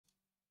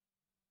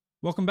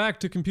Welcome back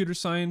to Computer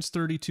Science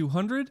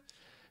 3200.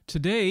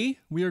 Today,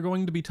 we are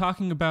going to be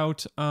talking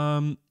about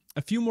a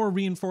few more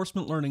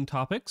reinforcement learning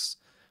topics.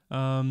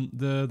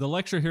 The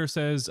lecture here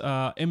says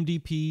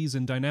MDPs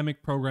and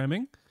dynamic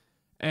programming.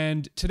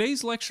 And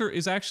today's lecture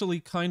is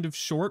actually kind of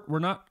short. We're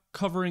not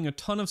covering a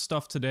ton of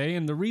stuff today,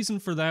 and the reason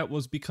for that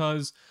was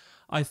because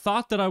I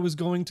thought that I was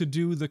going to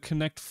do the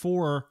Connect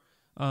 4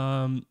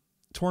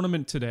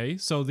 tournament today,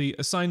 so the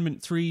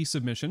Assignment 3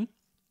 submission.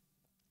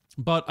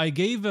 But I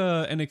gave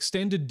an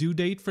extended due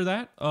date for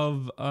that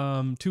of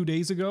 2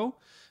 days ago.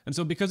 And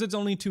so because it's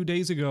only 2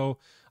 days ago,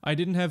 I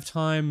didn't have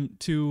time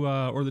to,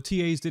 or the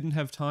TAs didn't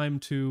have time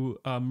to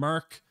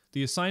mark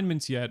the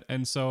assignments yet.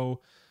 And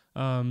so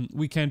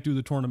we can't do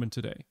the tournament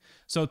today.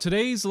 So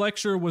today's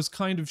lecture was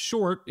kind of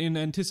short in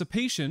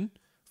anticipation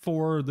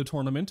for the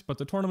tournament, but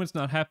the tournament's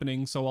not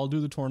happening, so I'll do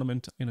the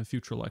tournament in a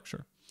future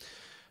lecture.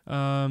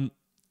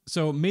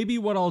 So maybe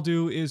what I'll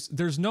do is,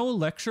 there's no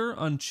lecture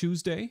on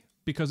Tuesday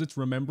because it's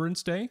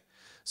Remembrance Day.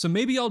 So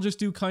maybe I'll just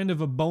do kind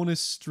of a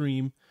bonus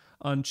stream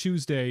on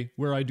Tuesday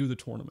where I do the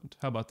tournament.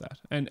 How about that?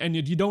 And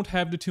you don't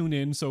have to tune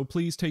in, so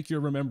please take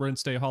your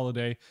Remembrance Day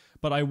holiday,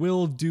 but I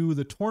will do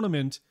the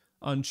tournament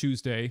on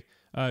Tuesday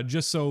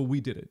just so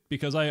we did it,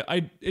 because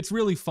it's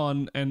really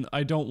fun and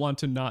I don't want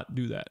to not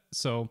do that.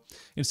 So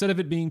instead of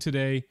it being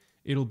today,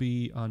 it'll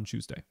be on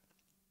Tuesday.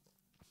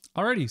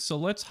 Alrighty, so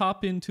let's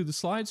hop into the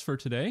slides for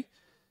today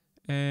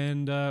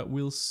and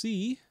we'll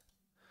see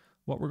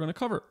what we're going to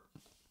cover.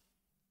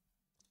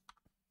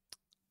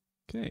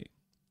 Okay.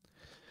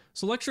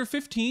 So lecture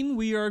 15,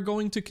 we are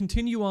going to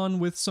continue on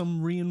with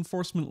some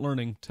reinforcement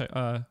learning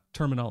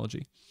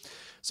terminology.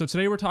 So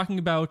today we're talking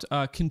about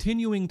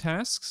continuing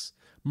tasks,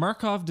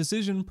 Markov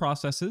decision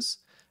processes,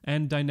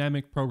 and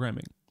dynamic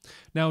programming.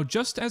 Now,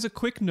 just as a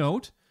quick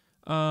note,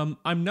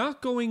 I'm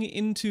not going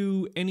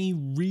into any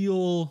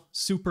real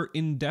super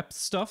in-depth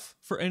stuff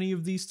for any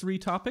of these three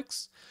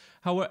topics,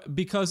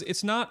 because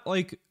it's not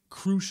like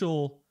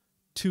crucial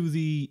to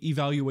the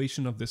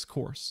evaluation of this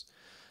course.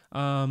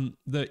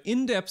 The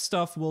in-depth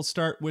stuff will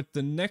start with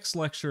the next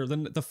lecture,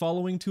 the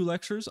following two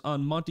lectures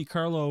on Monte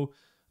Carlo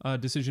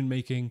decision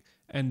making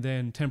and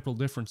then temporal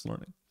difference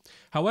learning.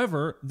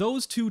 However,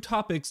 those two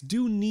topics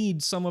do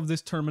need some of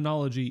this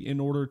terminology in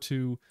order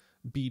to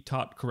be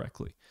taught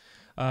correctly.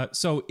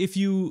 So if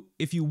you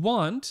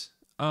want,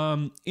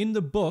 in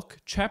the book,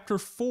 chapter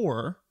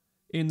 4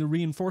 in the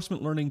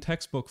reinforcement learning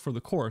textbook for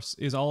the course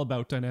is all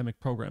about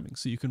dynamic programming,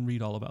 so you can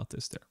read all about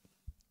this there.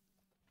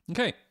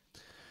 Okay.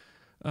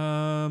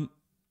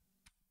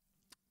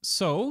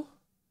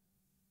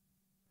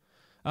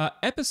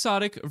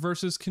 Episodic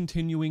versus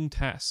continuing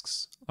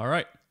tasks. All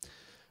right.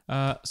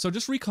 So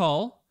just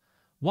recall,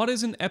 what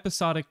is an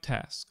episodic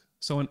task?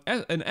 So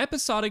an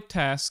episodic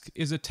task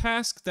is a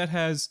task that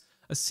has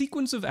a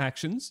sequence of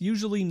actions,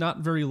 usually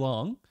not very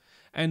long,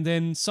 and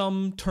then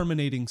some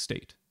terminating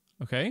state.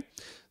 Okay.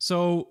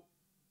 So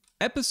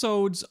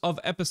episodes of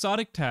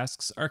episodic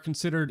tasks are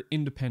considered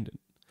independent.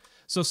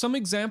 So some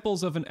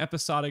examples of an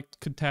episodic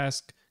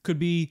task could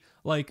be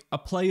like a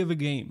play of a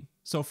game.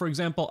 So for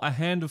example, a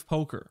hand of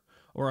poker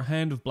or a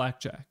hand of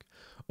blackjack,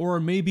 or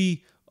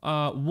maybe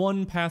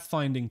one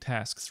pathfinding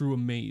task through a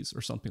maze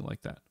or something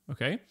like that,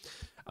 okay?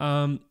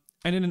 And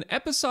in an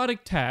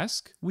episodic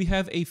task, we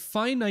have a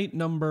finite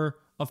number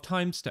of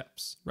time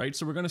steps, right?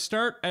 So we're going to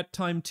start at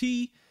time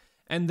t,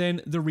 and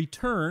then the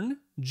return,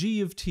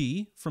 g of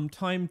t, from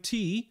time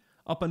t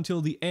up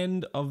until the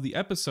end of the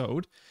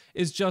episode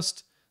is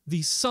just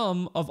the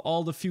sum of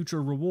all the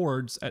future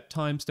rewards at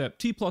time step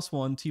t plus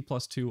 1, t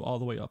plus 2, all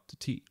the way up to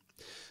t.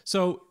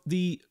 So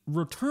the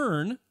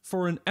return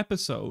for an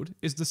episode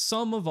is the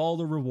sum of all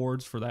the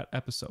rewards for that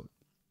episode.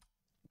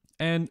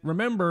 And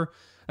remember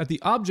that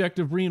the object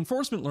of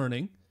reinforcement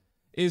learning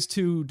is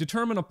to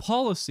determine a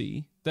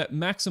policy that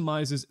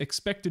maximizes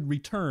expected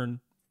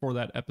return for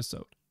that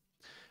episode.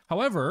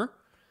 However,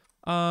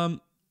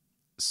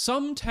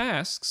 some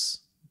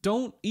tasks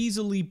don't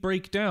easily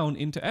break down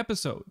into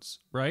episodes,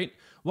 right?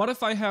 What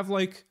if I have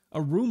like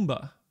a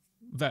Roomba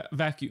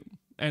vacuum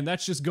and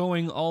that's just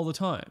going all the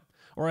time?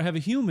 Or I have a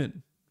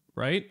human,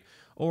 right?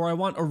 Or I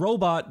want a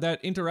robot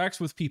that interacts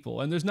with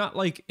people, and there's not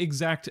like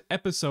exact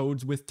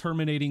episodes with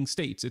terminating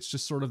states. It's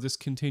just sort of this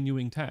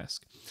continuing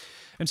task.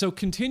 And so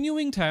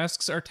continuing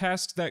tasks are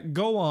tasks that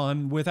go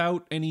on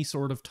without any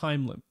sort of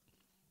time limit.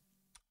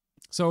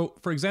 So,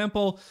 for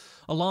example,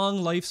 a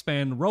long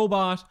lifespan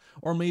robot,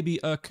 or maybe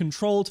a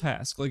control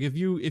task. Like if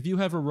you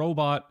have a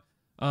robot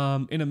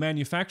in a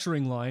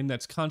manufacturing line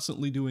that's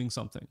constantly doing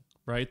something,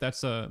 right?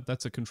 That's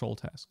a control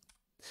task.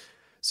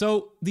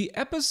 So the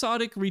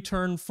episodic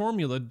return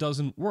formula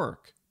doesn't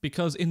work,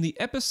 because in the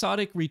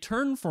episodic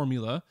return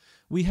formula,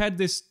 we had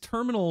this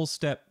terminal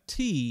step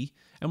t,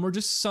 and we're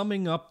just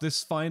summing up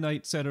this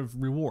finite set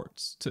of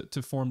rewards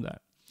to form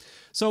that.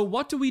 So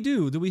what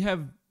do? Do we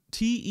have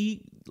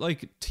t,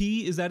 like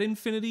t, is that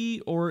infinity,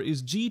 or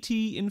is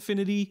gt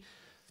infinity?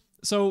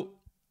 So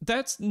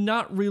that's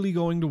not really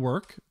going to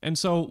work. And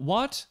so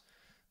what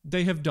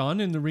they have done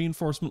in the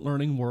reinforcement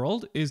learning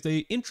world is they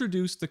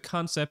introduced the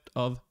concept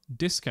of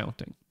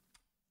discounting.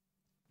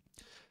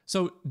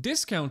 So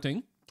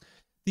discounting,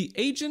 the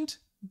agent,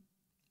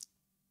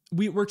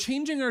 we're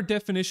changing our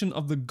definition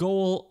of the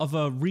goal of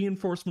a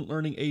reinforcement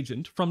learning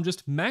agent from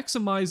just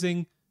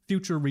maximizing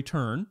future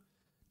return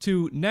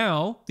to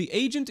now the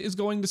agent is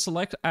going to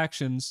select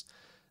actions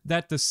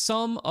that the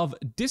sum of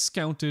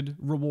discounted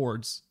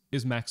rewards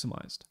is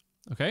maximized.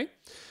 Okay?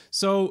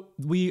 So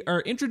we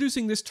are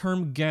introducing this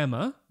term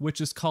gamma,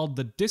 which is called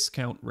the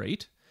discount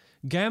rate.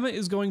 Gamma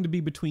is going to be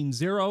between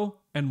 0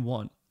 and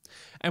 1.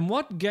 And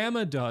what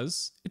gamma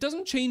does, it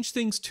doesn't change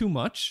things too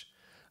much.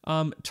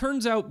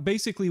 Turns out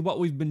basically what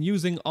we've been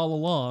using all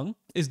along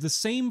is the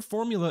same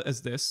formula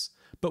as this,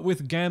 but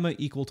with gamma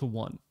equal to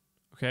 1.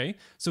 Okay?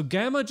 So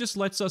gamma just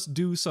lets us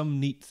do some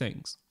neat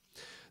things.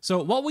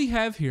 So what we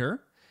have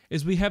here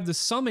is we have the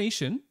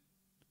summation.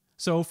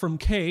 So from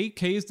k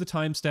is the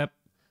time step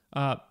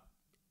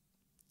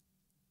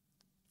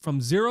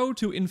from 0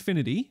 to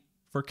infinity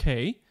for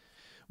k.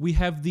 We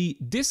have the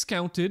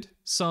discounted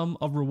sum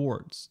of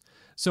rewards.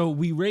 So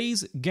we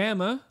raise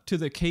gamma to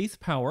the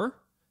kth power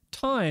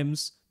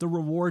times the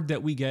reward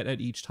that we get at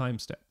each time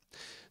step.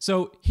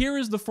 So here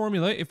is the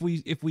formula. If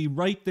we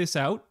write this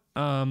out,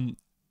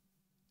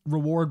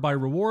 reward by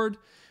reward,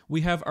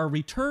 we have our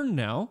return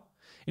now.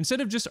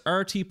 Instead of just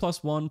RT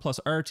plus 1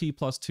 plus RT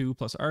plus 2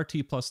 plus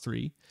RT plus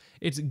 3,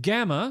 it's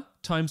gamma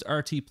times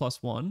RT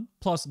plus 1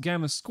 plus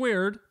gamma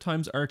squared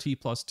times RT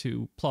plus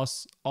 2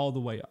 plus all the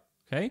way up,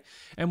 okay?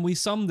 And we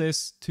sum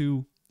this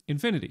to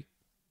infinity.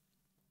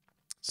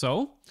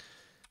 So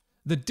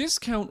the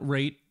discount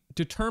rate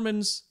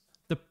determines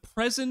the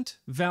present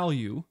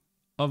value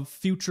of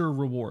future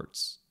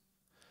rewards.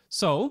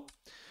 So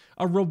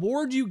a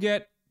reward you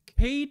get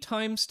k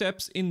time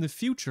steps in the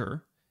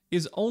future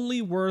is only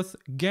worth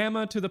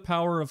gamma to the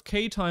power of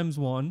k times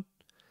 1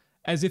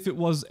 as if it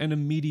was an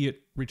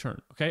immediate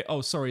return, okay?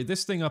 Oh, sorry,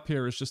 this thing up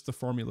here is just the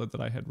formula that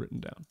I had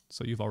written down,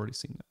 so you've already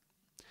seen that.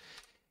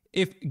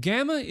 If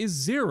gamma is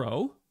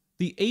 0,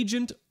 the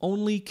agent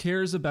only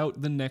cares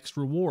about the next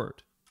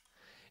reward.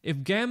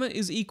 If gamma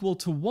is equal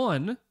to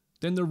 1,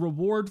 then the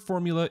reward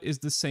formula is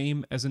the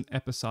same as an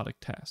episodic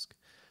task.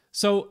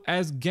 So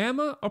as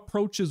gamma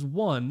approaches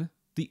 1,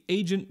 the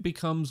agent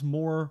becomes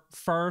more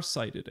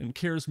far-sighted and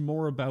cares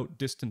more about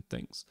distant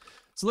things.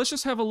 So let's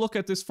just have a look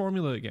at this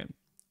formula again,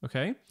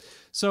 okay?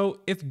 So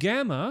if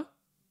gamma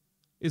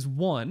is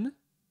 1,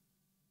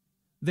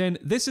 then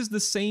this is the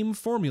same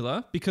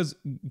formula because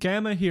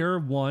gamma here,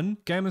 1,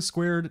 gamma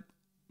squared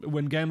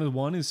when gamma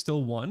 1 is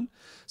still 1.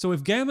 So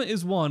if gamma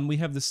is 1, we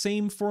have the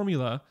same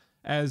formula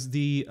as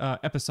the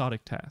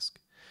episodic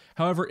task.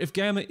 However, if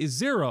gamma is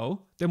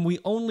 0, then we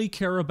only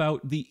care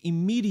about the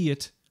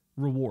immediate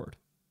reward.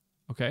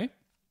 Okay,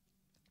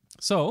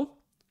 so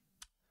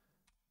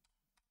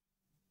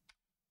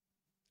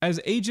as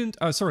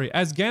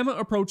gamma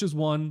approaches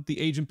 1,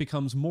 the agent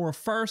becomes more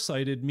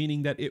far-sighted,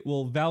 meaning that it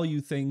will value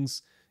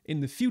things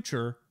in the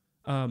future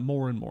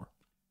more and more.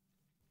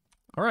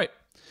 All right,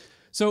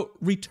 so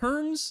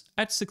returns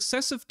at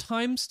successive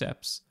time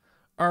steps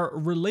are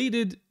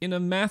related in a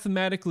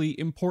mathematically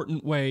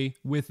important way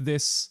with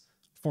this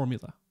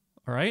formula.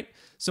 All right,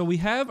 so we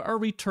have our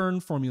return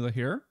formula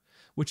here,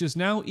 which is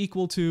now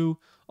equal to,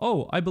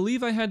 oh, I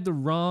believe I had the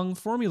wrong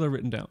formula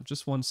written down.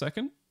 Just one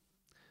second.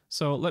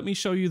 So let me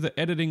show you the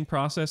editing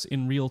process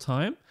in real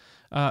time.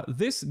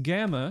 This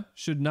gamma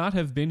should not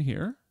have been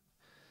here.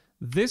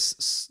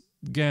 This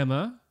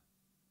gamma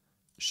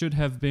should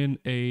have been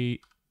a,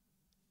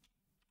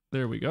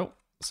 there we go.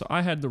 So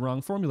I had the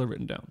wrong formula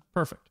written down.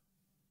 Perfect.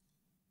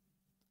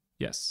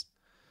 Yes.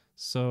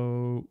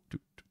 So,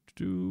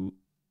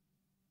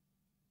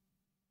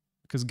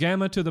 because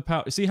gamma to the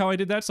power, see how I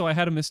did that? So I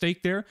had a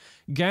mistake there.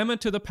 Gamma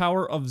to the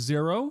power of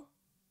 0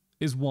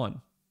 is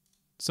 1.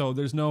 So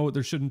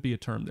there shouldn't be a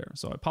term there.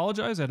 So I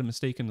apologize, I had a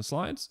mistake in the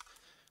slides.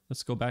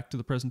 Let's go back to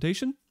the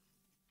presentation.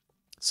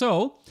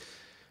 So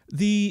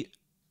the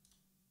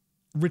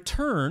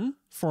return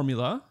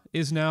formula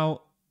is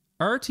now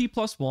RT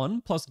plus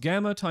 1 plus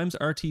gamma times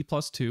RT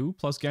plus 2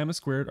 plus gamma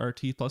squared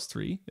RT plus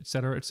 3,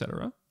 etc.,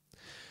 etc.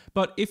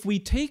 But if we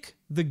take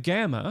the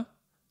gamma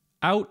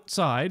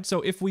outside,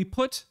 so if we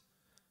put,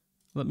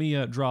 let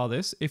me draw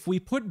this. If we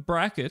put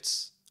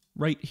brackets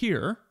right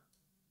here,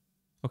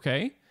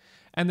 okay,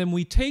 and then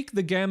we take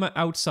the gamma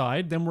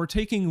outside, then we're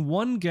taking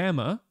one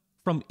gamma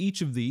from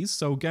each of these.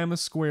 So gamma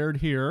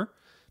squared here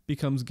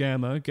becomes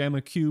gamma,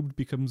 gamma cubed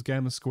becomes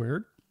gamma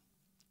squared.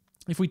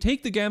 If we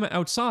take the gamma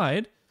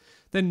outside,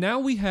 then now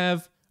we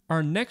have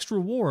our next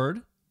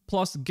reward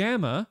plus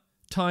gamma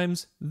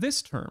times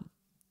this term.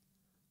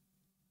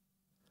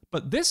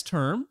 But this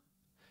term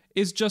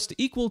is just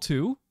equal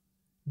to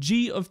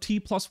g of t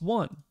plus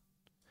 1.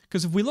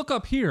 Because if we look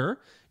up here,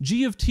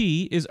 g of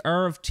t is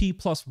r of t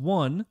plus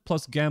 1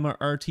 plus gamma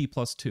rt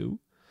plus 2.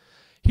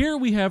 Here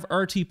we have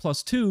rt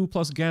plus 2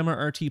 plus gamma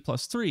rt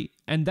plus 3.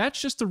 And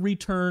that's just the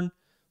return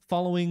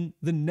following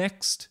the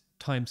next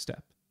time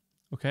step.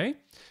 Okay?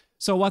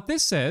 So what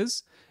this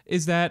says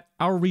is that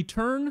our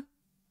return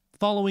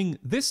following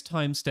this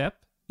time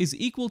step is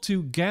equal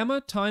to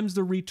gamma times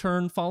the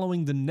return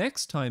following the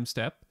next time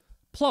step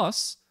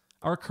plus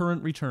our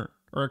current return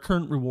or our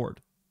current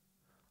reward.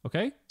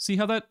 Okay? See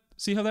how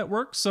that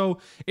works? So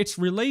it's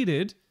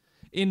related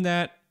in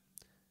that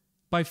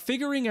by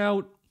figuring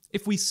out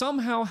if we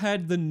somehow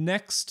had the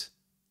next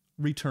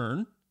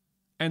return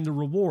and the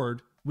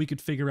reward, we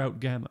could figure out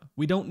gamma.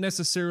 We don't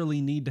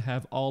necessarily need to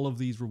have all of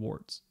these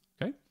rewards.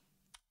 Okay?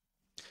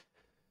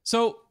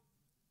 So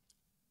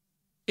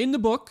in the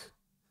book,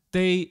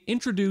 they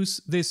introduce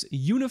this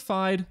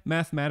unified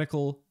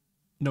mathematical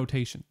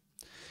notation.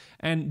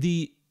 And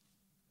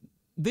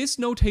this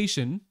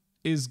notation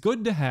is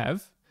good to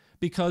have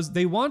because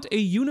they want a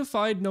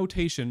unified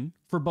notation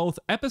for both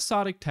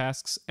episodic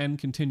tasks and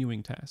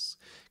continuing tasks.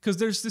 Because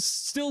there's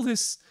still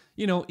this,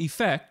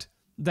 effect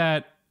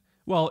that,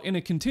 well, in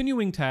a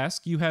continuing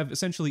task, you have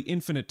essentially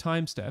infinite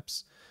time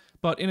steps,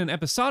 but in an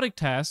episodic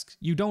task,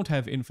 you don't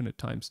have infinite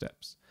time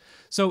steps.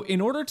 So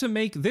in order to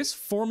make this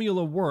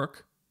formula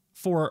work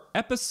for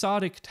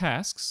episodic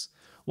tasks,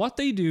 what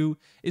they do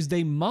is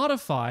they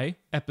modify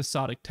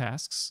episodic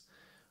tasks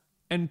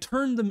and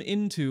turn them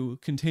into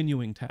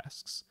continuing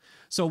tasks.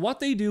 So what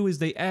they do is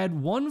they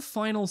add one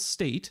final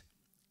state,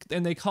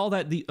 and they call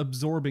that the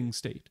absorbing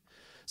state.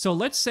 So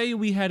let's say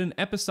we had an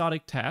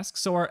episodic task.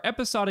 So our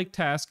episodic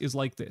task is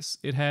like this.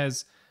 It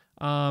has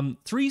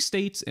 3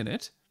 states in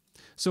it.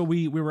 So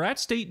we were at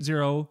state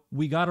 0,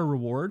 we got a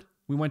reward,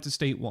 we went to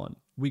state 1.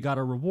 We got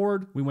a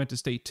reward, we went to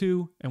state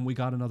 2, and we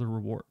got another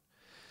reward.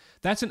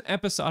 That's an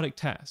episodic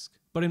task.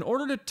 But in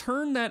order to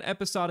turn that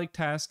episodic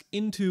task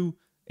into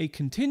a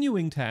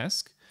continuing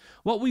task,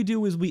 what we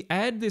do is we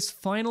add this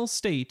final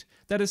state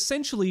that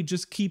essentially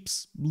just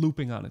keeps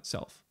looping on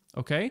itself.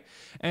 Okay?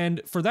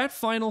 And for that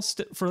final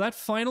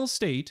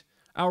state,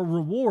 our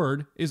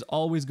reward is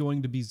always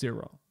going to be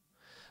 0.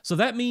 So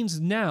that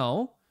means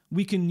now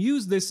we can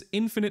use this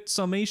infinite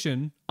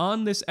summation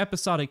on this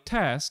episodic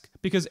task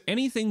because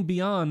anything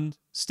beyond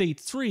state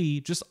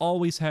 3 just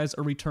always has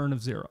a return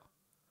of 0.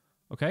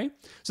 Okay?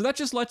 So that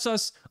just lets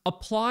us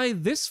apply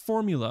this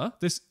formula,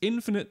 this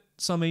infinite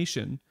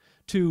summation,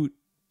 to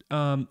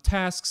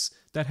tasks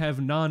that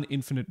have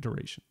non-infinite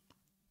duration.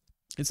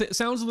 It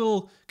sounds a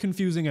little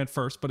confusing at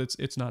first, but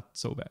it's not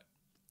so bad.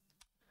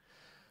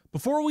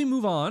 Before we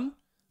move on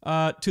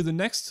to the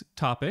next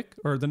topic,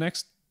 or the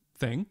next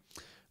thing,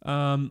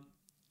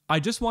 I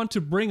just want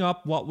to bring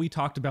up what we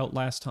talked about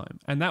last time,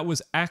 and that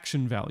was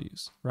action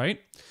values, right?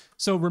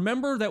 So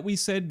remember that we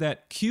said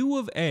that Q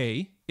of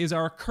A is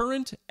our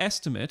current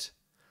estimate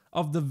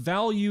of the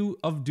value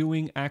of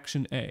doing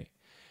action A.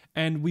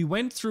 And we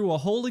went through a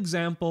whole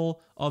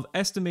example of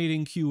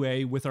estimating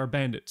QA with our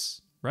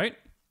bandits, right?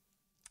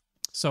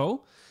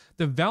 So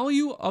the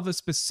value of a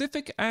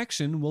specific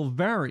action will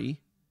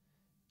vary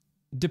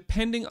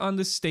depending on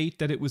the state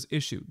that it was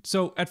issued.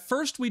 So at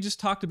first we just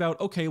talked about,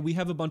 okay, we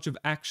have a bunch of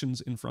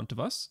actions in front of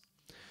us.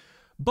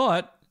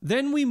 But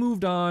then we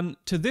moved on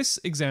to this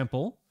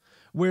example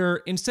where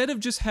instead of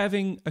just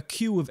having a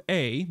Q of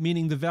A,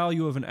 meaning the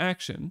value of an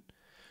action,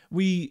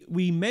 we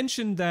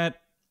mentioned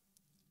that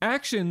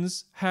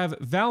actions have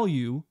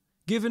value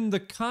given the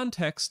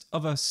context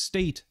of a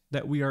state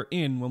that we are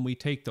in when we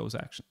take those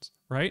actions,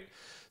 right?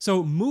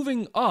 So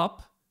moving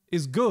up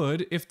is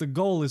good if the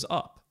goal is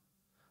up,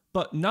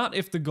 but not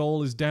if the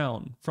goal is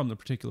down from the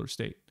particular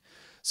state.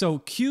 So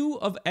Q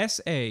of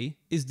SA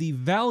is the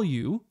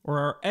value, or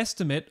our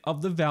estimate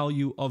of the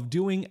value of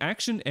doing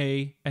action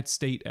A at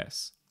state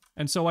S.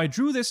 And so I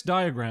drew this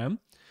diagram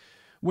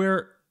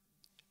where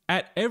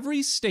at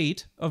every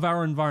state of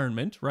our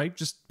environment, right?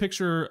 Just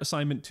picture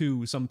assignment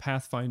 2, some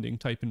pathfinding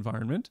type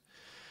environment.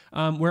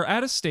 We're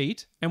at a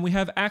state and we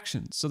have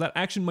actions. So that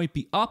action might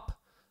be up,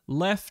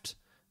 left,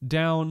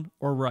 down,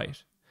 or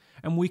right.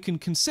 And we can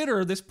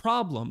consider this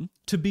problem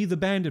to be the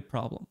bandit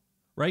problem,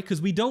 right?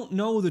 Because we don't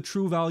know the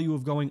true value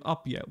of going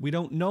up yet. We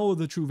don't know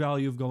the true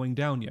value of going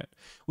down yet.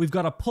 We've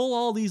got to pull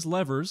all these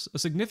levers a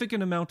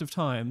significant amount of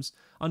times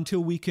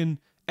until we can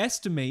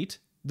estimate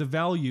the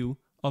value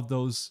of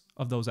those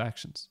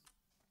actions.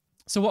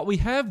 So what we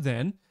have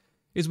then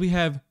is we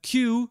have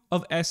Q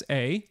of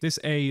SA. This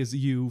A is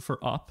U for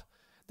up.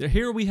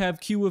 Here we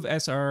have Q of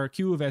SR,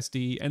 Q of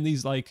SD, and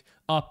these like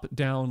up,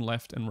 down,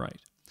 left, and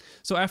right.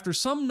 So after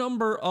some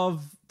number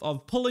of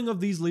pulling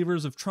of these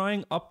levers, of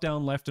trying up,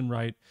 down, left, and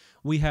right,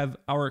 we have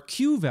our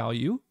Q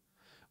value,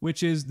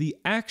 which is the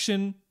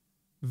action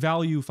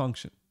value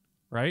function,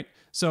 right?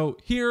 So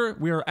here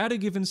we are at a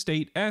given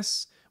state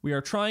S, we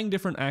are trying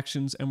different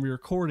actions, and we are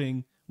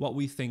recording what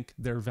we think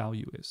their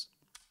value is.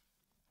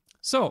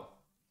 So,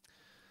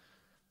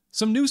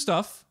 some new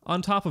stuff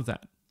on top of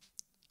that.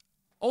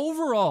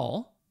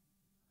 Overall,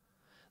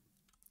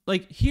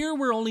 like here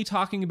we're only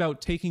talking about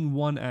taking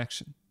one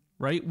action,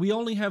 right? We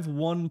only have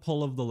one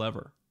pull of the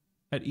lever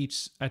at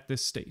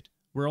this state.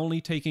 We're only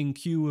taking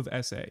Q of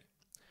SA.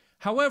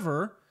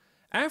 However,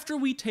 after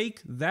we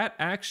take that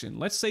action,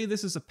 let's say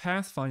this is a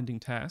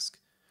pathfinding task,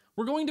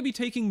 we're going to be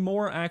taking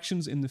more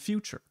actions in the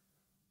future,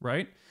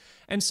 right?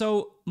 And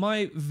so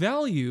my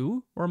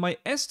value, or my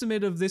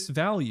estimate of this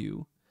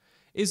value,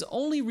 is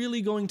only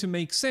really going to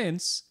make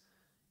sense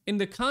in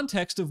the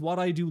context of what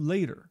I do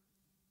later,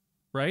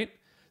 right?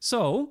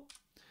 So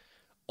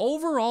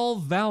overall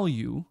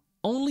value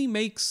only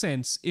makes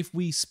sense if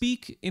we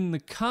speak in the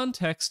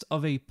context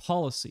of a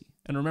policy.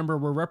 And remember,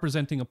 we're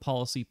representing a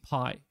policy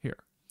pi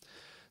here.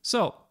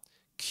 So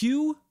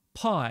Q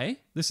pi,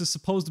 this is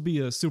supposed to be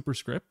a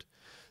superscript.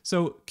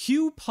 So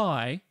Q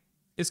pi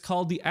is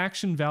called the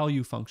action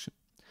value function.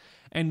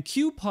 And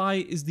Q pi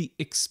is the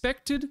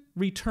expected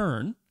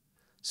return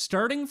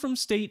starting from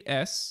state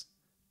S,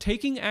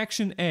 taking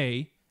action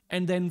A,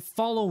 and then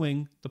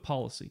following the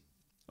policy.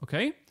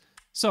 Okay?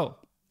 So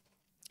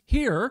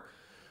here,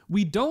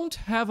 we don't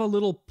have a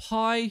little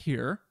pi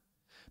here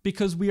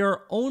because we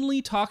are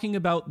only talking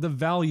about the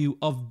value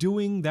of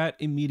doing that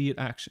immediate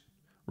action,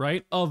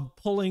 right? Of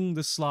pulling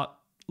the slot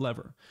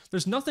lever.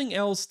 There's nothing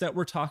else that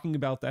we're talking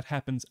about that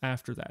happens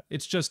after that.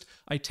 It's just,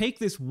 I take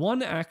this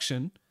one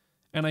action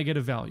and I get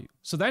a value.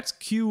 So that's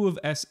Q of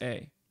SA.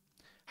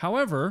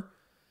 However,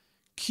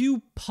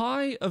 Q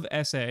pi of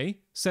SA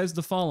says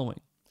the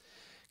following.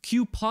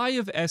 Q pi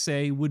of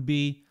SA would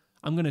be,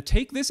 I'm going to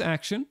take this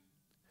action,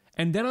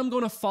 and then I'm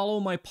going to follow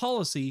my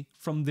policy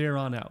from there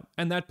on out.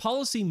 And that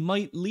policy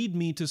might lead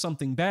me to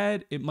something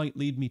bad, it might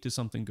lead me to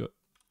something good.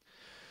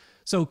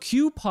 So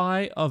Q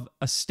pi of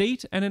a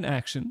state and an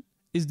action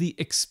is the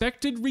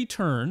expected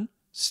return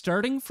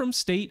starting from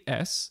state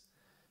S,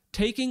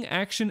 taking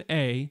action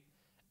A,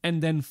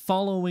 and then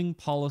following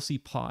policy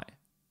pi.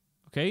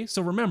 Okay,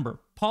 so remember,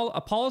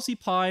 a policy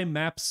pi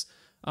maps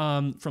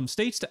from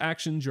states to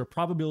actions, your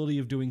probability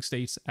of doing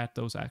states at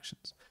those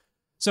actions.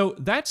 So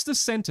that's the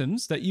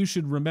sentence that you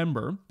should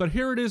remember, but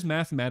here it is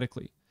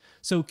mathematically.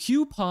 So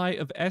Q pi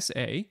of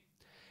SA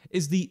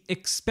is the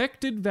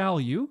expected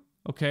value,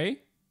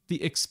 okay,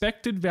 the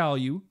expected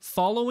value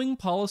following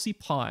policy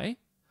pi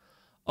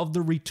of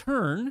the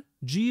return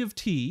G of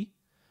t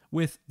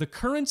with the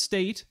current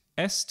state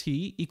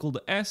ST equal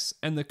to S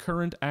and the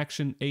current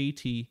action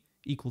AT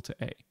equal to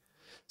A.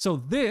 So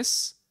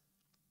this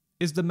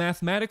is the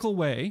mathematical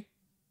way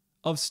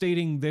of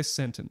stating this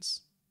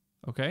sentence,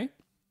 okay?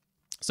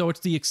 So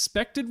it's the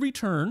expected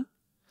return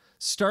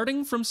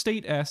starting from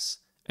state S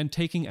and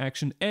taking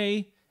action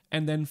A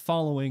and then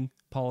following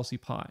policy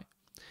pi.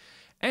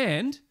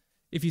 And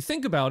if you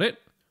think about it,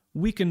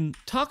 we can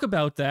talk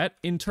about that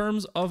in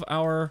terms of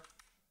our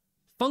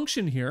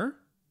function here,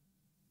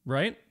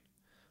 right?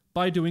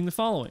 By doing the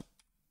following.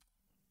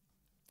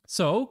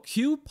 So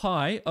Q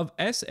pi of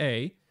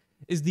SA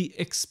is the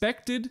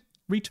expected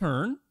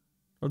return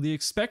or the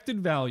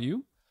expected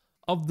value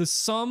of the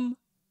sum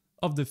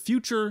of the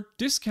future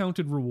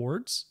discounted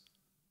rewards,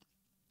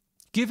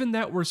 given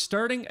that we're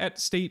starting at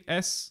state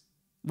S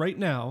right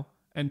now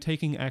and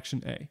taking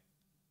action A.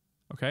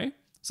 Okay?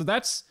 So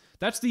that's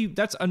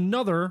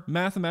another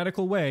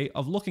mathematical way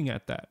of looking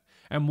at that.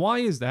 And why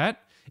is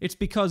that? It's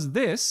because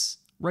this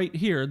right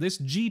here, this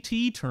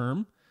GT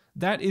term,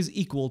 that is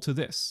equal to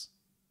this.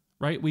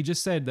 Right? We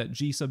just said that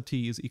G sub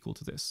t is equal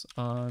to this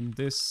on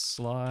this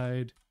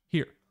slide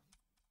here.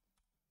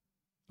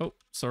 Oh,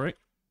 sorry.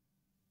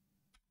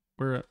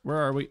 Where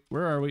are we?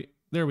 Where are we?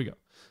 There we go.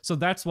 So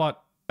that's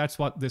what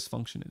this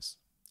function is.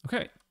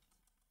 Okay.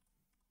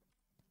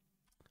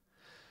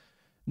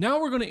 Now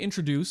we're going to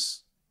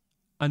introduce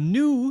a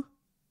new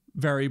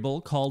variable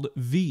called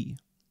v.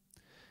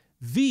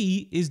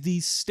 V is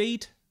the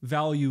state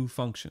value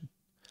function.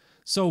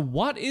 So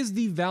what is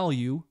the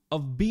value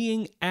of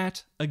being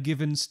at a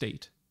given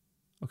state?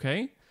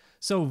 Okay?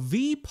 So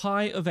v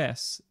pi of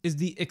s is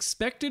the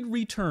expected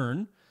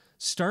return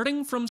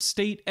starting from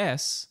state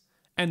S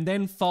and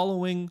then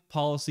following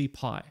policy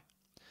pi.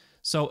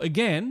 So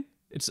again,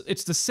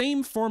 it's the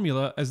same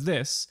formula as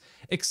this,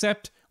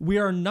 except we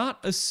are not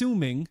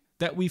assuming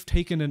that we've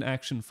taken an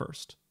action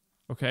first.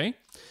 Okay?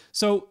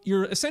 So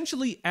you're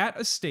essentially at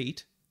a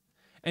state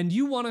and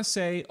you want to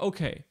say,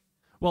 okay,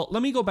 well,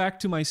 let me go back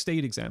to my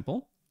state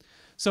example.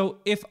 So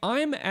if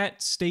I'm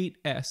at state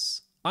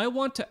S, I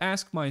want to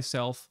ask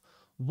myself,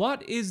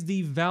 what is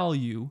the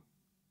value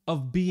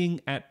of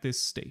being at this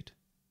state?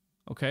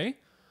 Okay?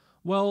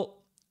 Well,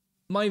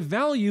 my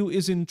value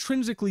is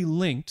intrinsically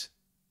linked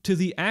to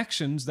the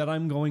actions that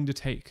I'm going to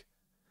take.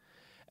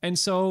 And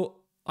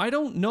so I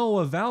don't know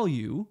a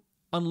value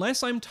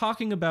unless I'm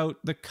talking about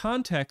the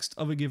context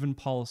of a given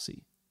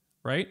policy,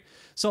 right?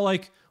 So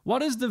like,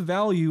 what is the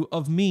value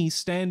of me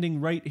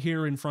standing right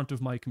here in front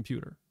of my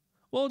computer?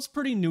 Well, it's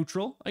pretty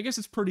neutral. I guess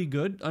it's pretty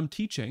good. I'm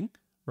teaching,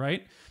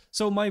 right?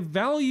 So my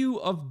value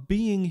of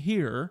being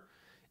here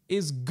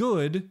is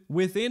good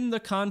within the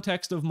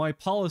context of my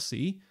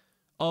policy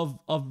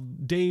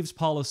of Dave's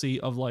policy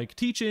of like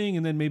teaching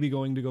and then maybe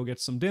going to go get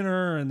some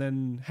dinner and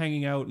then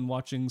hanging out and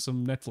watching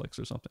some Netflix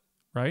or something,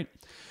 right?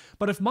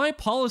 But if my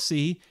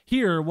policy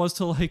here was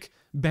to like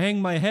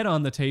bang my head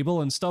on the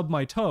table and stub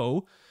my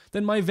toe,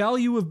 then my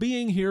value of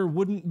being here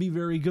wouldn't be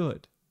very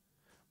good,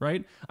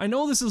 right? I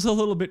know this is a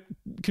little bit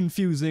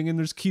confusing and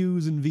there's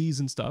Q's and V's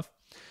and stuff.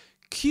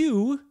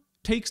 Q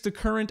takes the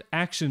current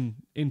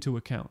action into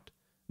account.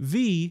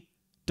 V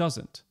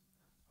doesn't,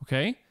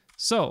 okay?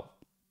 So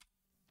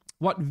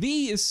what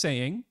V is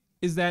saying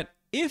is that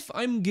if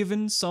I'm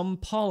given some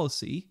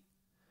policy,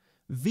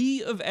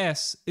 V of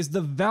S is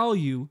the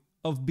value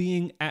of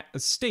being at a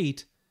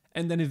state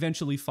and then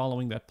eventually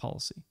following that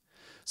policy.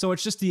 So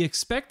it's just the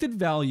expected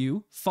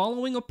value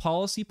following a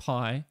policy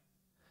pi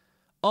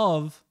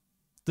of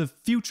the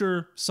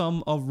future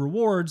sum of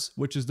rewards,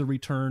 which is the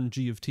return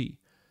g of t.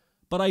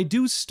 But I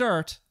do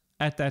start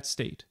at that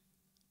state.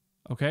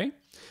 Okay?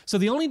 So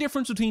the only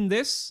difference between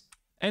this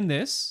and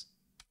this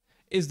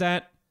is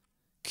that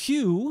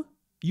Q,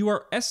 you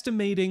are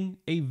estimating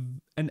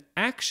an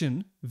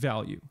action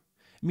value,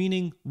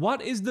 meaning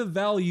what is the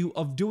value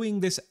of doing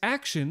this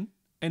action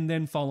and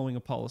then following a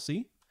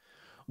policy,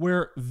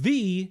 where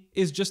V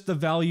is just the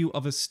value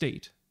of a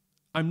state.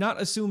 I'm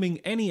not assuming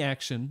any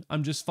action,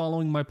 I'm just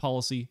following my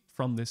policy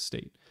from this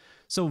state.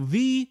 So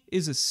V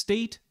is a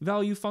state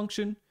value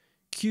function,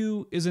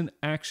 Q is an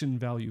action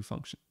value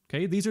function.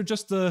 Okay, these are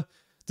just the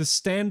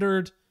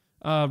standard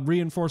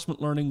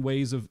reinforcement learning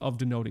ways of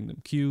denoting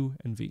them, Q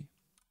and V.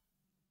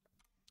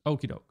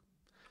 Okie doke.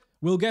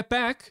 We'll get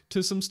back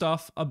to some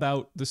stuff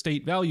about the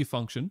state value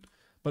function,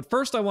 but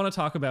first I want to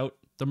talk about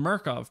the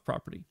Markov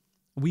property.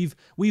 We've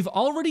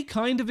already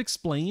kind of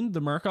explained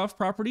the Markov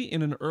property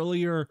in an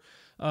earlier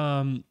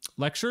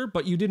lecture,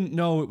 but you didn't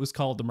know it was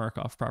called the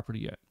Markov property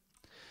yet.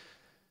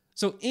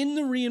 So in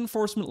the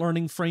reinforcement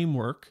learning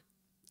framework,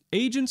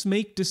 agents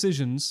make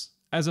decisions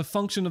as a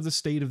function of the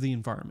state of the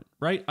environment,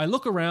 right? I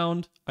look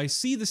around, I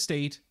see the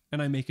state,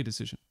 and I make a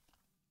decision.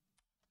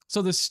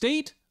 So the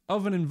state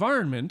of an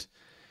environment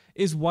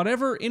is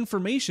whatever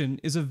information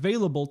is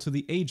available to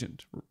the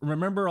agent.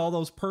 Remember all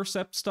those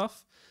percept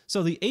stuff?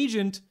 So the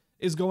agent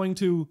is going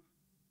to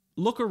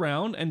look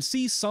around and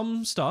see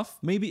some stuff.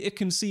 Maybe it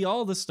can see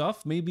all the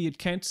stuff, maybe it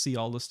can't see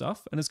all the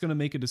stuff, and it's going to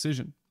make a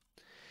decision.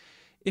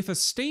 If a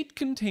state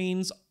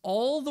contains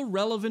all the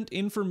relevant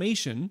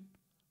information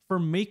for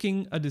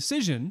making a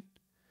decision,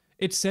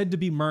 it's said to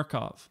be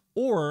Markov,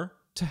 or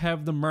to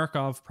have the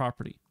Markov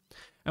property.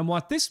 And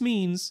what this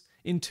means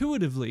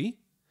intuitively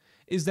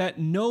is that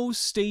no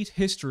state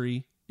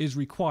history is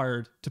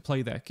required to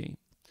play that game.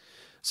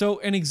 So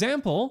an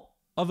example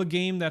of a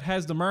game that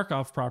has the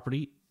Markov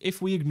property,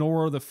 if we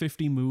ignore the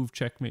 50 move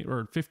checkmate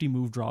or 50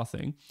 move draw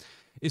thing,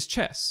 is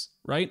chess,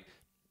 right?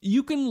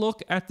 You can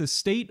look at the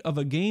state of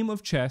a game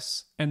of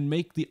chess and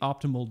make the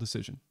optimal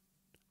decision,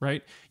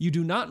 right? You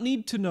do not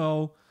need to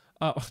know,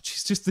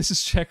 this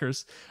is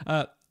checkers.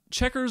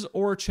 Checkers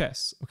or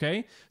chess,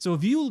 okay? So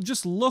if you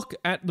just look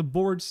at the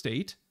board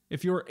state,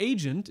 if your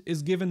agent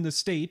is given the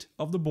state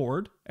of the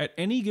board at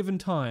any given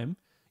time,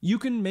 you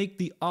can make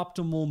the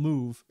optimal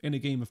move in a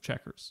game of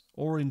checkers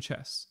or in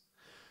chess.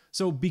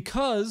 So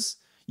because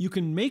you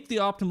can make the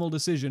optimal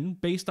decision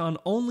based on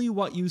only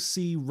what you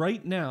see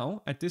right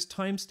now at this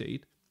time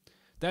state,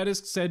 that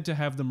is said to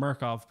have the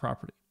Markov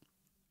property.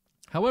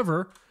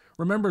 However,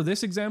 remember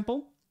this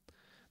example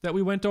that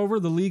we went over,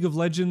 the League of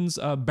Legends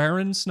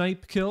Baron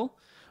snipe kill,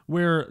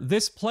 where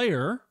this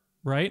player,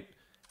 right,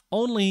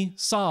 only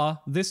saw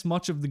this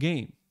much of the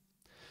game.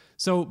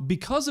 So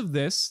because of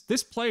this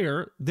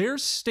player, their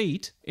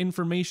state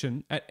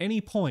information at any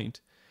point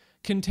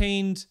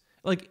contained,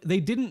 like, they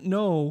didn't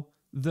know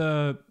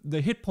the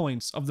hit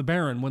points of the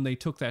Baron when they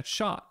took that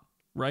shot,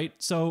 right?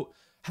 So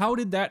how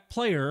did that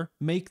player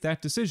make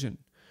that decision?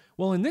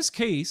 Well, in this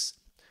case,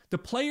 the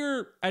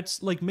player at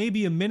like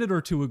maybe a minute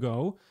or two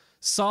ago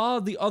saw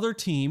the other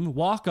team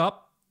walk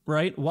up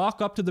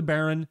to the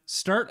Baron,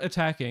 start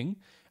attacking,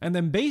 and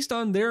then based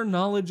on their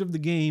knowledge of the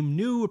game,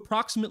 knew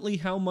approximately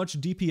how much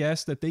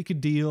DPS that they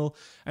could deal,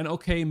 and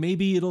okay,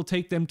 maybe it'll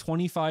take them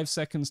 25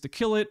 seconds to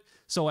kill it,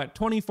 so at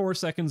 24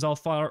 seconds I'll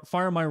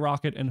fire my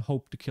rocket and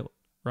hope to kill it,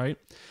 right?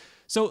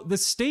 So the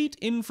state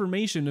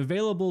information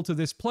available to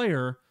this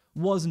player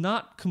was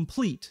not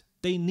complete.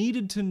 They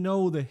needed to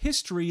know the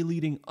history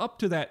leading up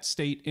to that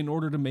state in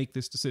order to make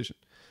this decision.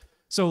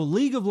 So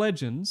League of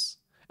Legends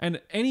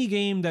and any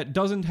game that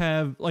doesn't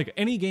have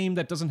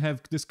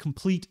this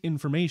complete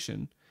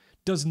information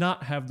does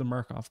not have the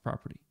Markov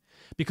property,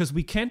 because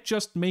we can't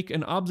just make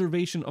an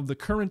observation of the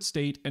current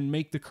state and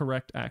make the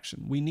correct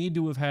action. We need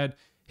to have had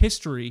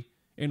history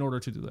in order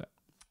to do that.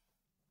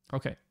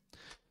 Okay,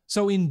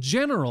 so in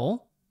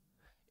general,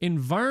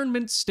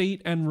 environment,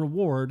 state, and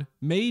reward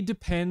may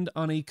depend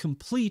on a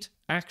complete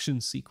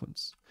action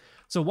sequence.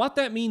 So what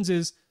that means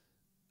is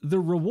the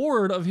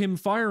reward of him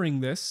firing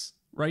this,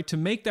 right, to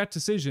make that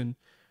decision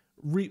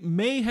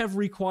may have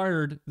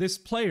required this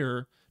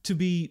player to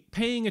be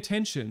paying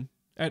attention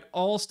at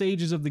all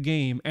stages of the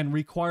game and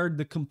required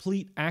the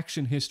complete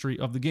action history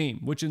of the game,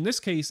 which in this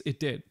case it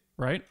did,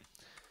 right?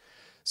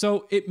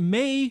 So it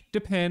may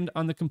depend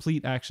on the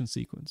complete action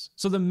sequence.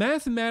 So the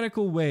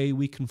mathematical way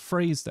we can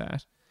phrase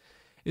that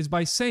is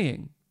by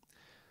saying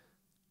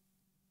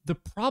the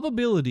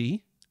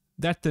probability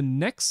that the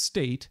next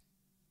state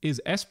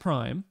is S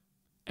prime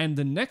and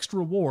the next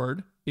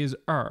reward is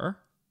R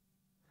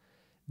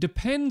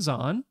depends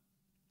on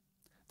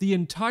the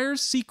entire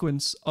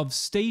sequence of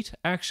state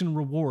action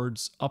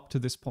rewards up to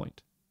this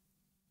point.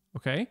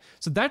 Okay?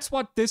 So that's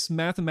what this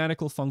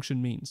mathematical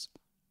function means.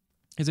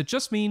 Is it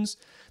just means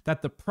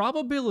that the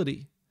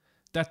probability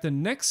that the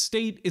next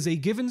state is a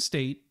given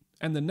state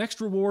and the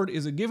next reward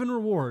is a given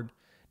reward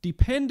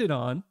depended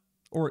on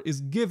or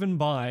is given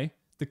by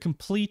the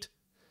complete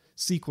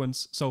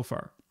sequence so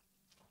far.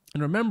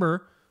 And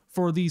remember,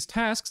 for these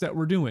tasks that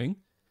we're doing,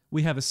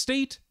 we have a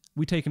state,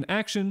 we take an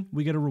action,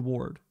 we get a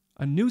reward.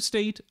 A new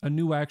state, a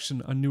new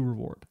action, a new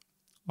reward.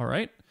 All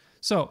right?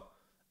 So,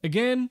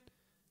 again,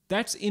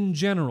 that's in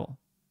general.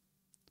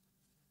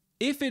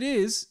 If it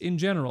is in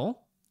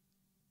general,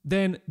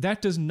 then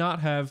that does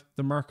not have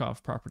the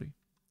Markov property.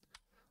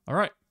 All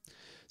right.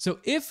 So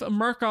if a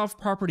Markov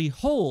property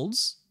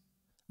holds,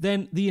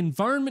 then the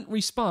environment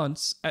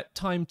response at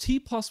time t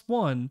plus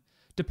 1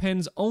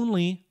 depends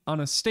only on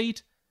a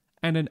state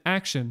and an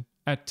action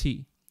at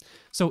t.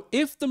 So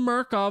if the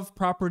Markov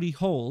property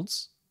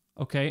holds,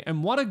 okay,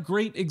 and what a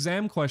great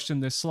exam question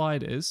this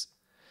slide is,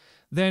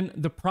 then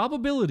the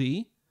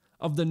probability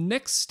of the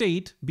next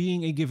state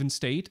being a given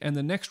state and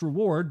the next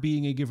reward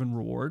being a given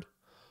reward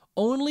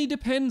only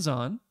depends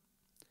on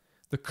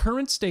the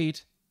current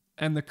state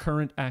and the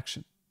current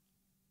action.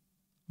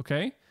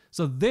 Okay?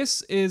 So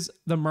this is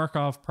the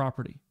Markov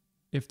property,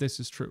 if this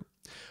is true.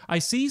 I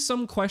see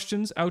some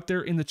questions out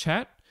there in the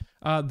chat.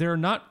 They're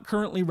not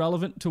currently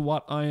relevant to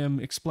what I am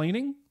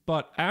explaining,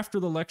 but after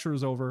the lecture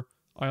is over,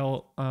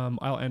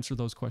 I'll answer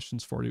those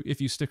questions for you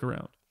if you stick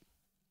around.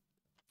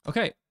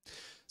 Okay,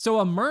 so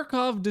a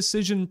Markov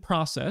decision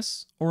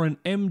process, or an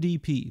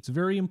MDP, it's a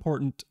very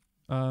important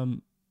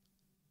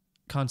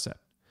concept.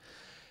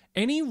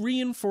 Any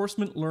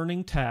reinforcement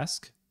learning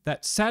task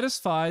that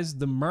satisfies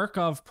the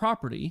Markov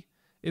property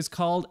is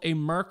called a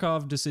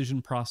Markov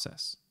decision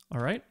process. All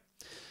right?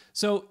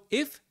 So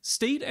if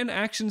state and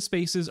action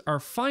spaces are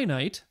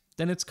finite,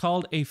 then it's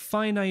called a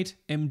finite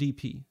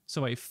MDP.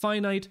 So a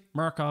finite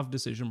Markov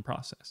decision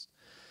process.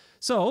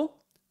 So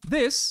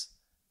this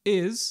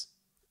is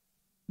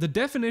the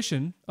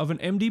definition of an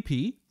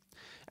MDP,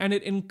 and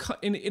it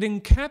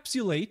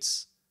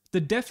encapsulates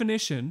the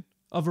definition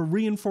of a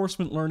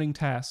reinforcement learning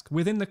task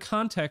within the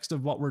context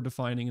of what we're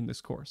defining in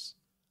this course.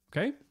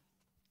 Okay?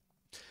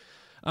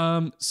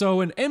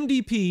 So an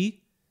MDP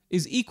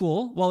is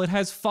equal, well, it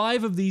has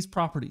 5 of these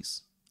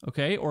properties,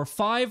 okay? Or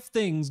 5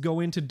 things go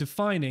into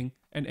defining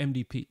an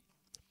MDP.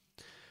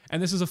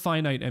 And this is a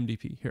finite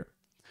MDP here.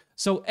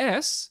 So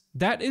S,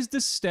 that is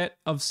the set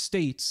of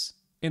states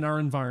in our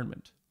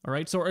environment, all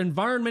right? So our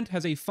environment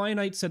has a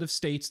finite set of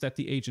states that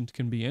the agent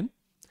can be in.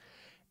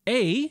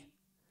 A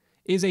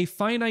is a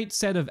finite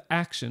set of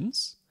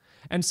actions.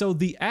 And so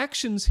the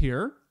actions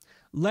here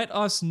let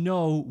us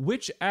know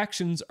which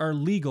actions are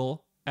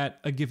legal at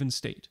a given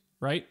state,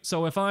 right?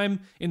 So if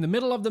I'm in the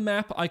middle of the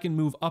map, I can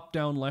move up,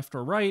 down, left,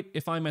 or right.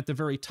 If I'm at the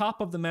very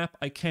top of the map,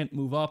 I can't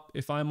move up.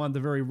 If I'm on the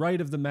very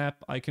right of the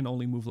map, I can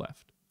only move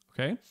left,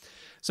 okay?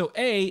 So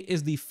A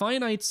is the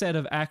finite set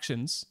of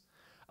actions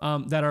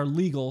that are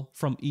legal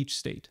from each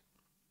state.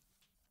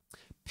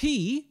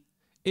 P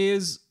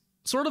is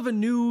sort of a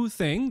new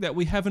thing that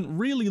we haven't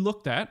really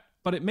looked at,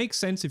 but it makes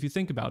sense if you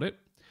think about it.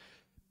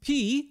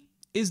 P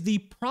is the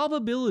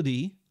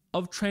probability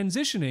of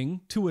transitioning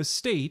to a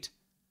state,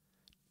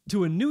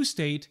 to a new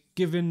state,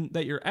 given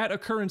that you're at a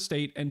current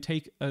state and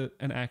take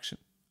an action,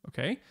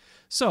 okay?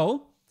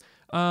 So,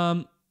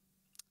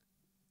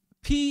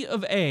 P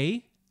of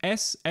A,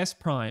 S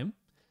prime,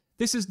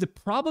 this is the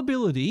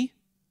probability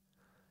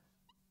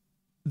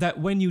that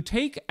when you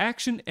take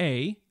action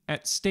A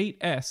at state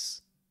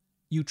S,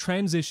 you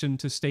transition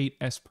to state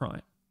S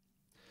prime.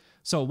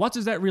 So what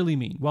does that really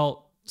mean?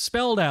 Well,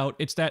 spelled out,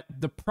 it's that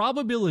the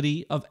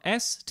probability of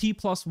st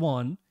plus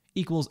 1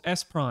 equals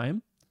S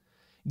prime,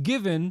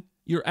 given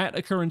you're at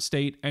a current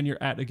state and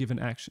you're at a given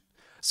action.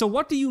 So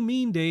what do you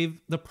mean, Dave,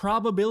 the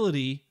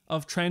probability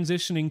of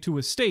transitioning to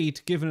a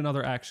state given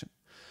another action?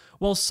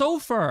 Well, so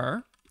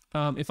far,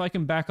 if I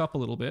can back up a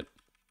little bit,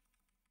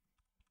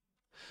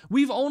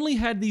 we've only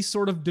had these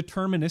sort of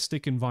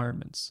deterministic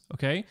environments,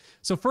 okay?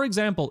 So for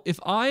example, if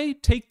I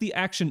take the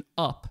action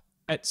up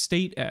at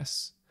state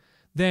S,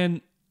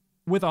 then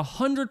with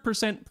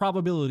 100%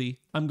 probability,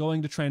 I'm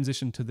going to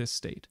transition to this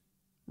state,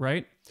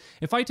 right?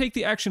 If I take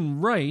the action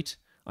right,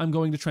 I'm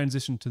going to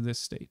transition to this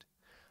state.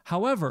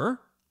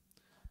 However,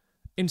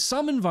 in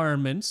some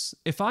environments,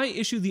 if I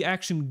issue the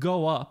action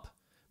go up,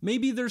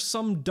 maybe there's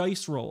some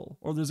dice roll,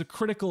 or there's a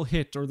critical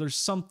hit, or there's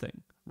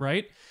something,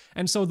 right?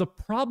 And so the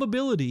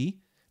probability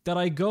that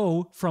I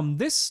go from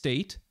this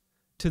state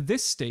to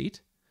this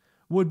state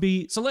would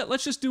be, so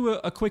let's just do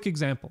a quick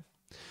example.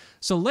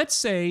 So let's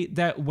say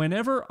that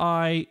whenever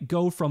I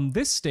go from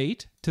this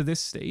state to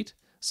this state,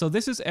 so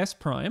this is S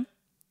prime,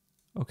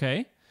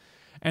 okay?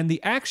 And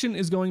the action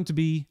is going to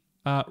be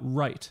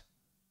right.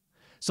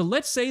 So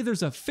let's say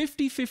there's a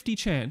 50-50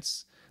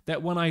 chance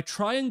that when I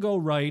try and go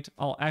right,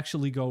 I'll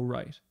actually go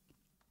right.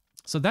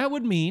 So that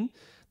would mean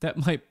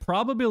that my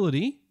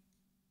probability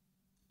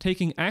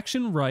taking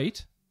action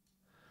right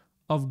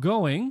of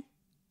going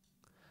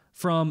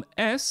from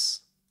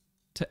S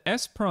to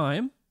S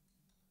prime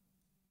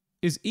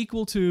is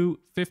equal to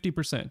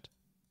 50%.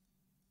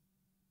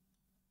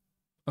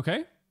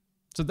 Okay?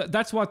 So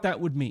that's what that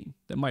would mean.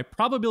 That my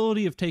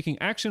probability of taking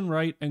action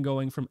right and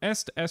going from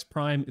S to S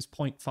prime is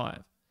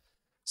 0.5.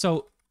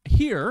 So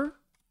here,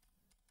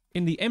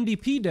 in the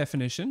MDP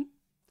definition,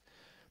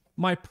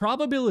 my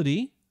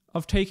probability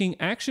of taking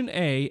action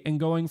A and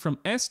going from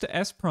S to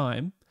S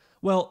prime,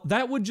 well,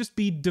 that would just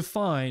be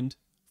defined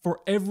for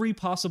every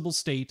possible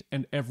state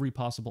and every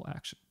possible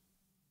action.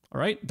 All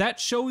right? That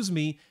shows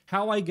me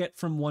how I get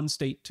from one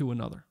state to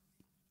another.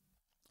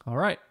 All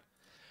right.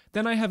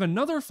 Then I have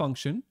another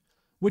function,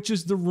 which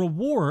is the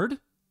reward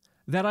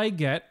that I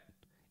get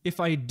if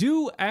I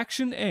do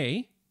action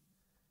A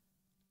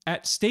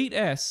at state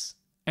S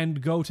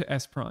and go to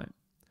S prime.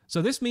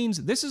 So this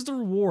means this is the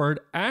reward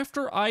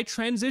after I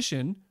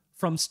transition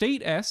from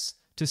state S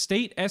to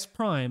state S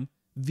prime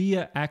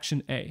via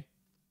action A.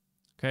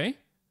 Okay?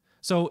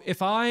 So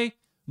if I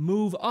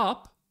move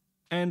up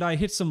and I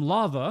hit some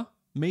lava,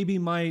 maybe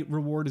my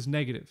reward is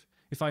negative.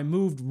 If I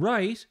moved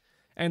right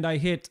and I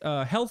hit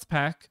a health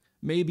pack,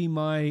 maybe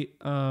my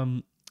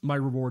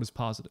reward is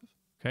positive.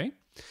 Okay?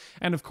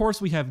 And of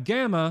course we have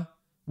gamma,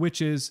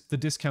 which is the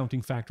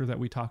discounting factor that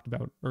we talked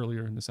about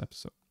earlier in this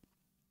episode.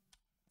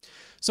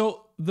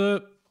 So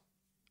the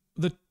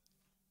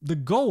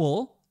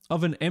goal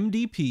of an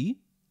MDP,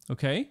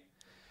 okay,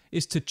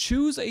 is to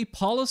choose a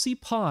policy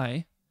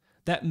pi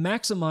that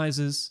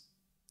maximizes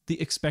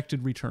the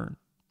expected return.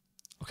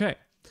 Okay,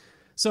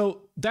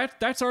 so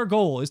that's our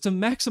goal, is to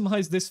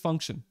maximize this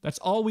function. That's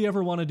all we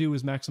ever want to do,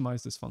 is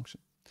maximize this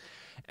function.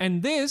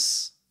 And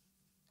this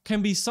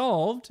can be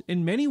solved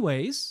in many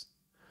ways,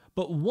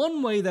 but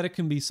one way that it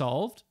can be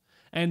solved,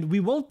 and we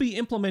won't be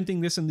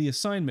implementing this in the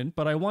assignment,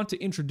 but I want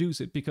to introduce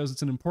it because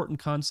it's an important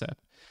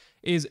concept,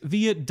 is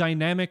via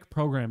dynamic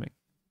programming.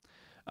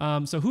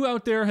 So who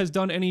out there has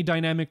done any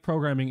dynamic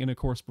programming in a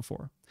course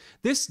before?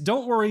 This,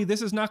 don't worry,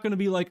 this is not going to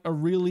be like a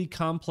really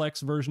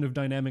complex version of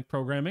dynamic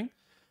programming.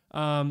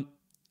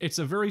 It's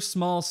a very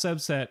small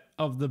subset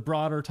of the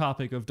broader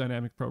topic of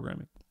dynamic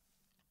programming.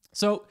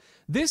 So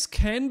this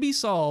can be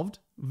solved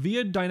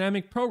via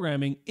dynamic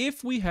programming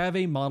if we have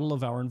a model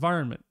of our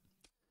environment.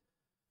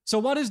 So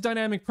what is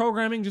dynamic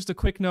programming? Just a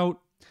quick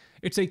note.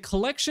 It's a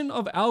collection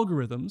of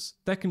algorithms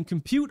that can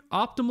compute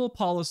optimal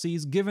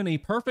policies given a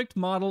perfect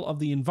model of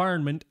the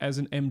environment as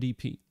an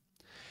MDP.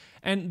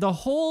 And the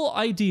whole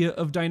idea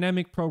of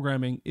dynamic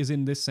programming is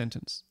in this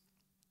sentence,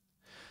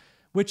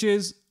 which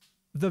is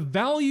the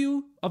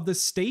value of the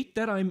state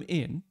that I'm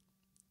in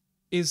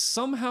is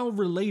somehow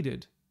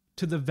related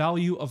to the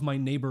value of my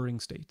neighboring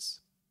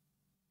states.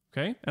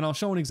 Okay? And I'll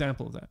show an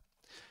example of that.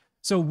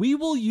 So we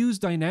will use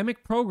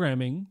dynamic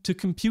programming to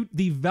compute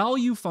the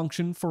value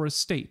function for a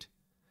state.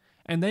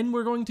 And then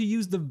we're going to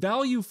use the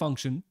value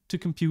function to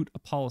compute a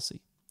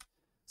policy.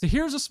 So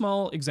here's a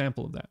small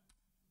example of that.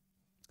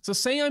 So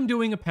say I'm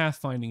doing a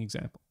pathfinding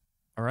example,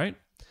 all right?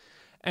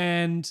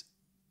 And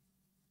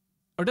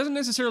it doesn't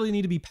necessarily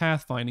need to be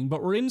pathfinding,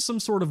 but we're in some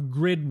sort of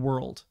grid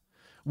world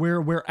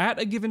where we're at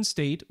a given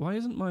state. Why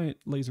isn't my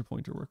laser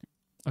pointer working?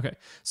 Okay,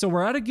 so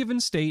we're at a given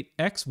state,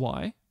 X,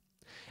 Y,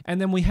 and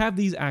then we have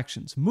these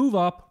actions: move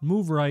up,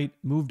 move right,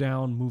 move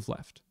down, move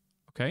left.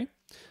 Okay?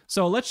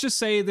 So let's just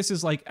say this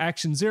is like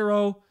action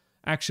 0,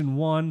 action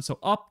 1, so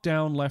up,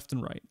 down, left,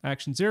 and right.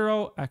 Action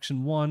 0,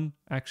 action 1,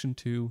 action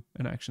 2,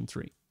 and action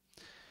 3.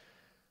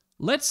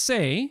 Let's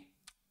say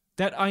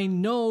that I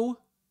know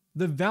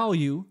the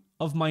value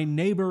of my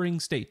neighboring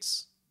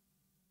states,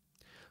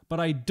 but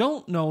I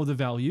don't know the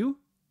value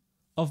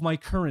of my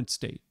current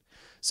state.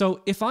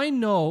 So if I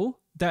know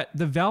that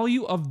the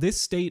value of this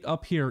state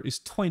up here is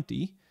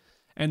 20,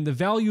 and the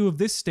value of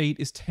this state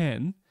is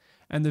 10,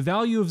 and the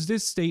value of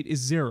this state is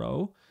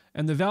 0,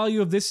 and the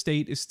value of this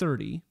state is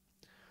 30,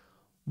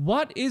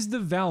 what is the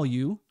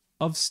value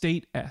of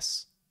state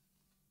S?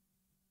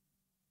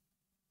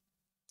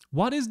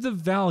 What is the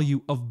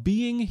value of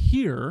being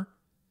here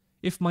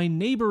if my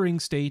neighboring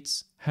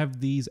states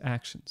have these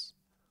actions?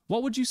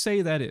 What would you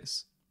say that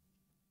is?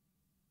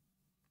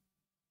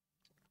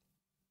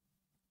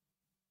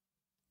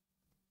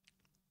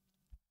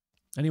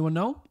 Anyone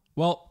know?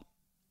 Well,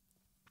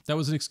 that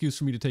was an excuse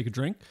for me to take a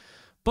drink,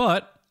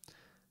 but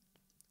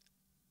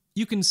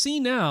you can see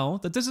now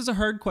that this is a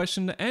hard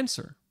question to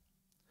answer.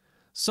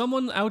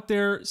 Someone out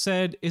there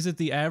said, is it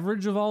the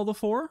average of all the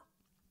four?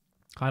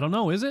 I don't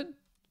know, is it?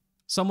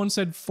 Someone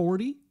said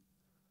 40,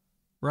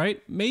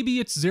 right? Maybe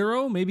it's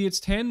 0, maybe it's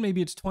 10,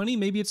 maybe it's 20,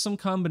 maybe it's some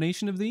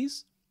combination of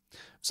these.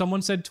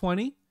 Someone said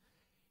 20.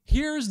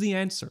 Here's the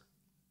answer.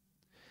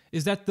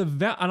 Is that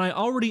and I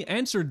already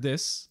answered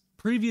this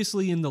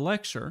previously in the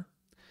lecture,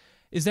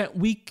 is that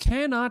we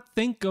cannot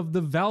think of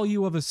the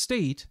value of a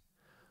state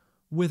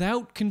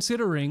without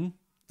considering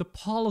the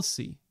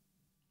policy,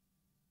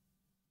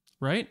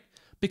 right?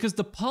 Because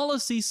the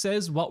policy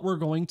says what we're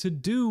going to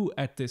do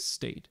at this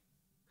state.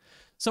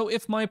 So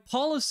if my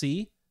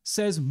policy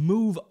says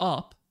move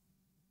up,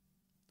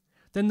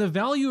 then the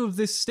value of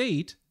this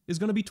state is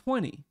going to be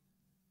 20,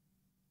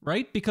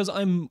 right? Because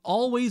I'm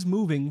always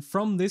moving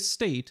from this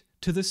state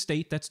to the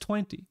state that's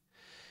 20.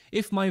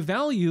 If my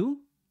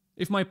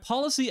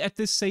policy at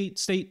this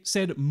state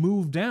said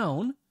move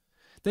down,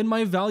 then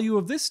my value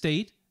of this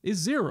state is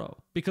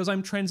 0, because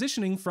I'm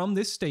transitioning from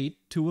this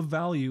state to a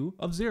value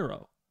of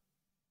 0,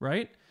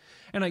 right?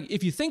 And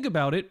if you think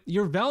about it,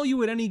 your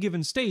value at any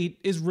given state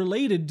is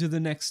related to the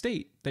next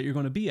state that you're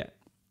going to be at.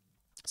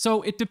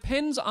 So it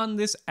depends on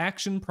this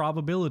action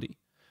probability,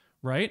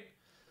 right?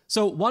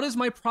 So what is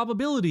my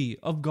probability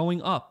of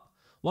going up?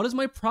 What is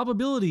my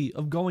probability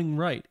of going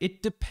right?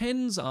 It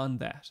depends on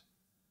that,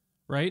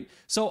 right?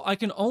 So I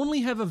can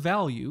only have a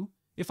value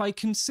if I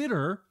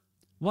consider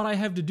what I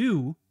have to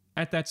do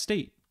at that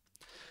state.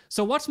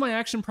 So what's my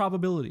action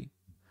probability?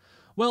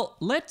 Well,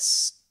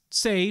 let's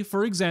say,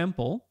 for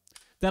example,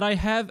 that I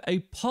have a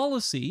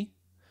policy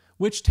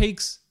which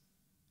takes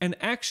an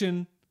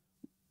action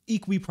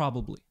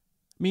equiprobably,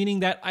 meaning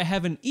that I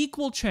have an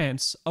equal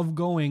chance of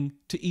going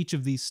to each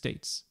of these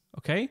states,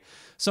 okay?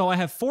 So I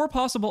have 4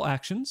 possible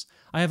actions.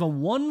 I have a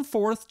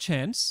 1/4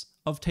 chance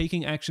of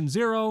taking action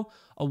 0,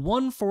 a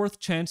 1/4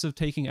 chance of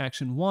taking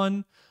action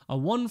 1, a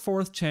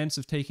 1/4 chance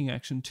of taking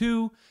action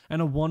 2,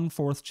 and a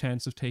 1/4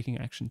 chance of taking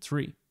action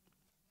 3.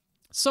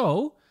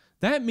 So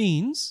that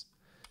means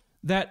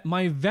that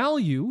my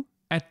value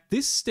at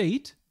this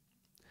state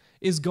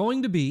is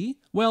going to be,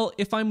 well,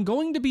 if I'm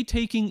going to be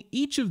taking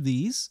each of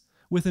these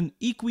with an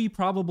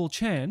equiprobable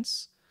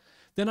chance,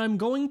 then I'm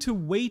going to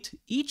weight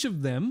each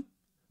of them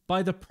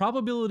by the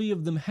probability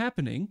of them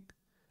happening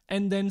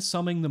and then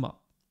summing them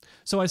up.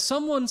 So as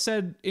someone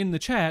said in the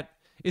chat,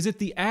 is it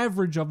the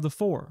average of the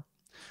 4?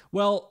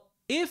 Well,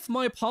 if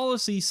my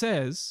policy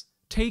says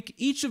take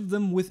each of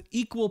them with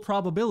equal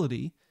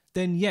probability,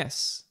 then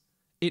yes,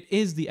 it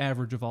is the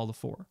average of all the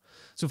 4.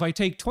 So if I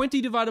take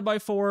 20 divided by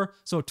 4,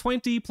 so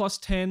 20 plus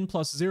 10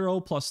 plus 0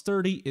 plus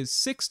 30 is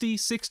 60.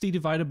 60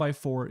 divided by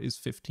 4 is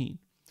 15.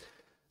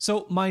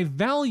 So my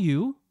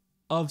value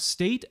of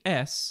state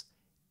S,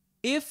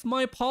 if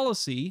my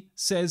policy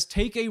says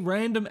take a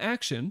random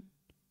action,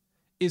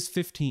 is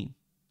 15.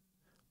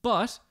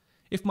 But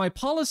if my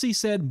policy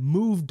said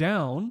move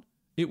down,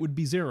 it would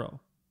be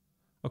 0.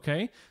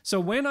 Okay? So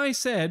when I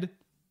said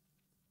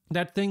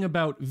that thing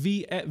about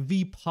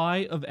v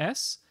pi of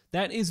s,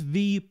 that is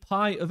v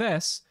pi of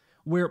s,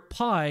 where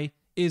pi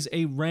is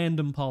a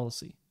random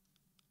policy.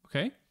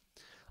 Okay?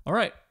 All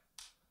right.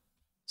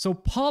 So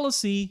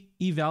policy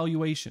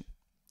evaluation,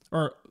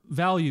 or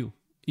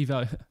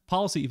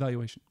policy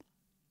evaluation.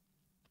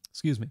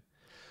 Excuse me.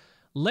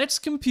 Let's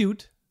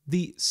compute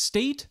the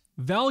state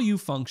value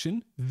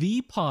function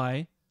v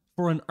pi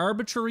for an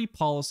arbitrary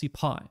policy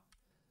pi.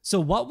 So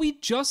what we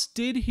just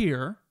did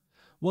here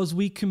was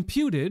we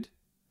computed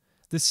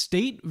the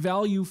state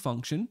value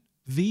function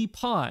v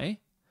pi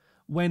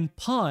when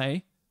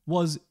pi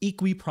was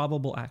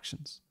equiprobable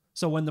actions.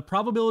 So when the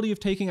probability of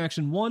taking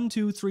action 1,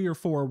 2, 3, or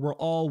 4 were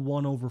all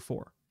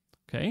 1/4.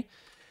 Okay?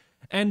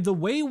 And the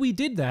way we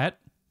did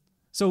that,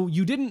 so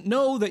you didn't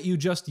know that you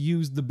just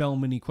used the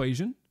Bellman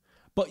equation,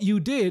 but you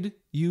did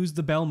use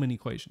the Bellman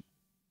equation.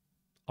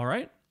 All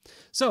right?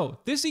 So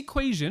this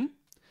equation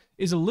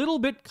is a little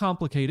bit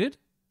complicated,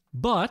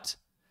 but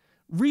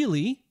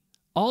really,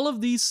 all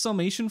of these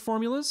summation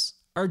formulas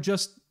are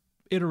just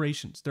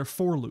iterations. They're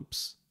for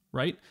loops,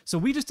 right? So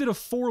we just did a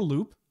for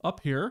loop up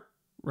here,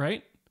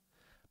 right?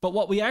 But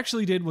what we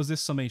actually did was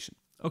this summation.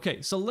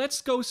 Okay, so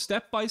let's go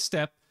step by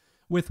step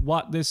with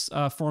what this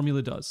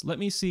formula does. Let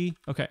me see.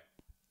 Okay.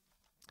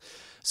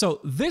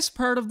 So this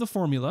part of the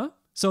formula,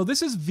 so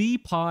this is v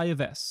pi of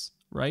s,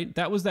 right?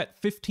 That was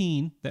that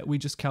 15 that we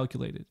just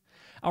calculated.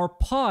 Our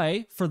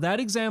pi for that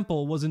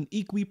example was an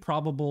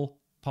equiprobable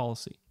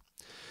policy.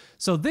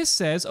 So this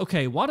says,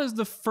 okay, what does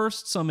the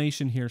first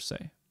summation here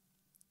say?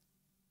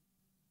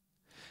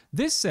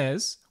 This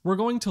says we're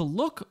going to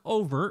look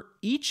over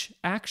each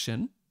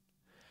action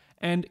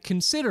and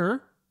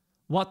consider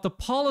what the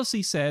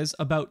policy says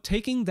about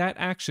taking that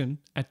action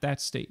at that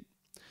state.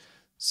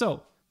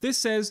 So this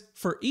says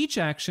for each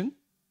action,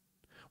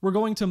 we're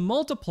going to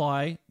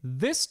multiply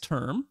this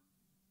term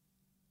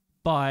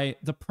by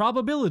the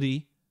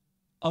probability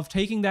of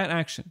taking that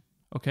action,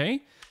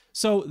 okay?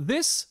 So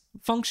this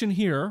function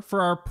here,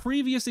 for our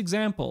previous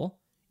example,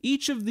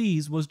 each of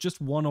these was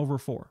just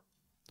 1/4,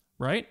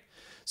 right?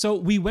 So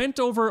we went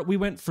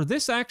for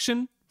this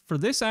action, for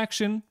this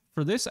action,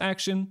 for this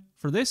action,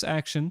 for this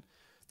action.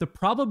 The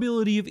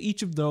probability of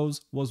each of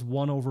those was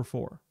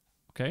 1/4,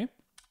 okay?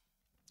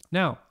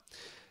 Now,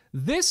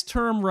 this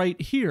term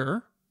right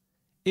here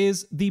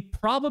is the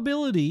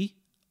probability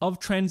of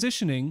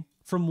transitioning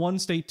from one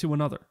state to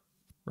another,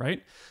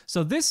 right?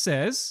 So this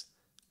says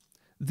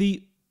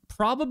the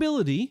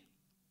probability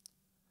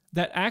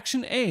that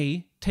action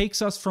A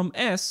takes us from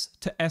S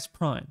to S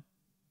prime,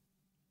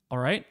 all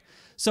right?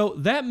 So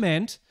that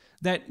meant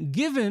that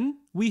given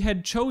we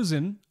had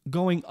chosen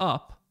going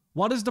up,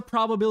 what is the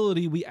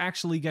probability we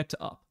actually get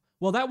to up?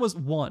 Well, that was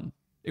 1.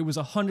 It was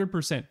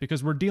 100%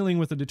 because we're dealing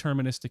with a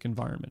deterministic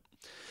environment.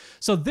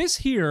 So this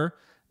here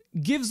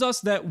gives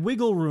us that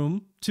wiggle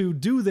room to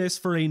do this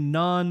for a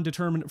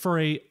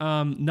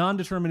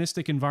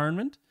non-deterministic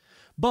environment,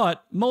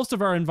 but most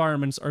of our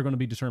environments are going to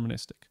be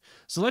deterministic.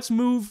 So let's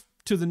move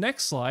to the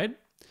next slide,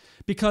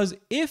 because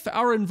if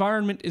our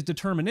environment is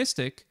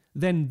deterministic,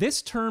 then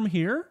this term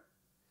here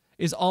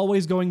is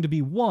always going to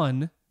be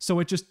 1, so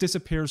it just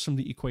disappears from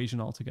the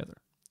equation altogether.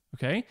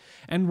 Okay?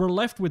 And we're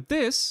left with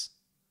this,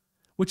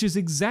 which is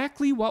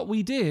exactly what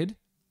we did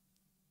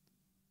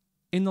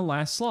in the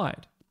last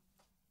slide.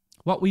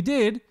 What we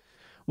did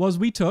was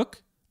we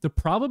took the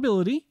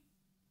probability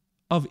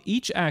of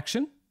each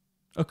action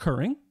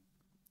occurring,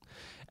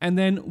 and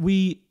then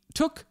we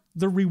took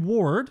the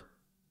reward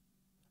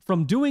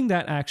from doing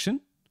that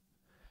action,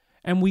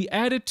 and we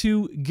added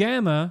to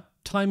gamma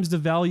times the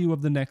value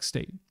of the next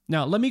state.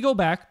 Now, let me go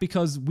back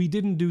because we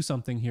didn't do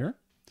something here.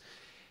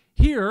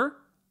 Here,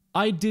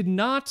 I did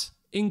not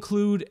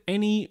include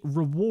any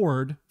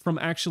reward from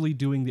actually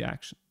doing the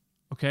action,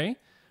 okay?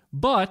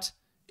 But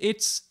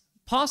it's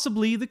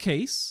possibly the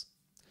case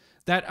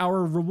that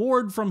our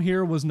reward from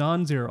here was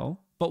non-zero,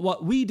 but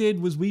what we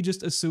did was we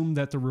just assumed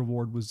that the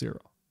reward was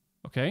zero,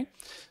 okay?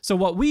 So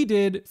what we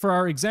did for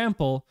our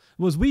example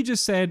was we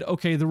just said,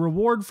 okay, the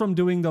reward from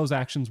doing those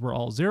actions were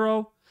all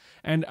zero,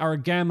 and our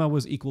gamma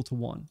was equal to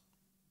 1,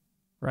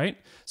 right?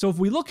 So if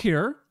we look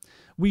here,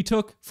 we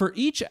took, for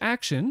each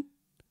action,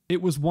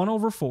 it was 1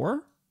 over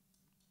 4,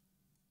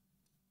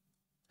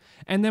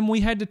 and then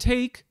we had to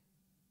take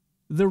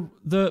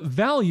the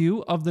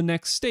value of the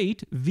next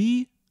state,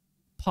 v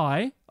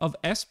pi of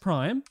s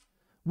prime,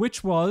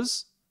 which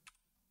was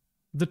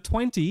the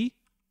 20,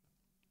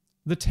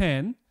 the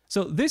 10.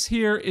 So this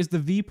here is the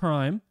v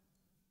prime,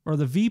 or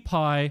the v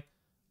pi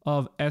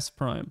of s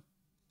prime.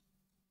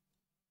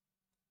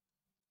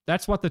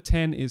 That's what the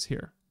 10 is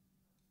here,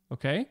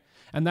 okay?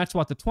 And that's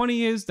what the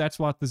 20 is, that's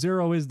what the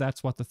 0 is,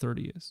 that's what the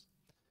 30 is.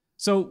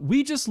 So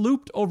we just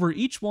looped over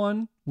each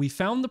one. We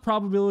found the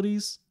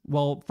probabilities,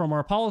 well, from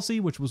our policy,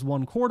 which was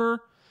 1/4.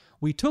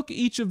 We took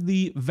each of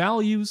the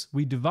values,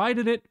 we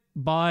divided it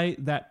by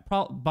that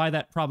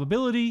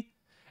probability,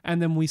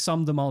 and then we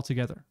summed them all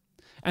together.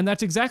 And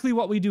that's exactly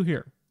what we do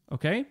here,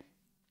 okay?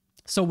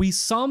 So we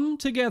sum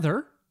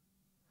together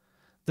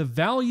the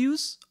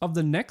values of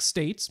the next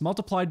states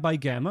multiplied by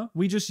gamma.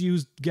 We just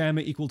used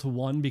gamma equal to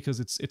 1 because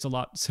it's a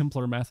lot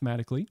simpler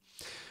mathematically.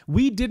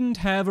 We didn't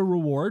have a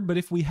reward, but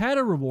if we had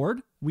a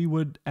reward, we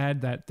would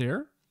add that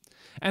there.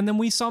 And then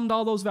we summed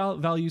all those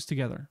values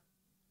together.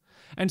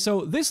 And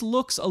so this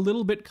looks a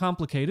little bit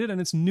complicated, and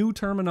it's new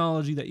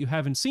terminology that you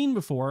haven't seen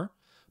before,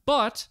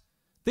 but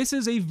this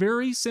is a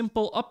very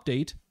simple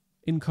update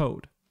in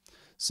code.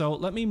 So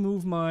let me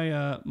move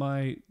my,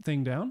 my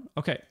thing down.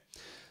 Okay.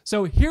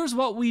 So here's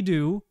what we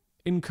do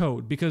in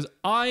code, because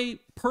I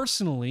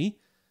personally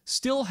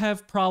still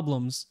have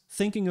problems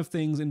thinking of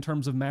things in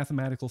terms of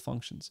mathematical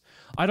functions.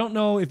 I don't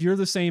know if you're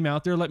the same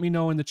out there, let me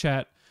know in the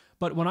chat,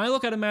 but when I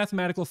look at a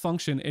mathematical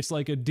function, it's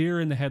like a deer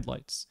in the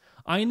headlights.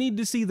 I need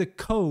to see the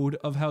code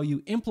of how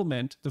you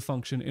implement the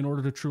function in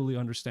order to truly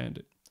understand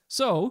it.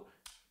 So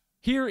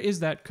here is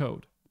that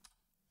code.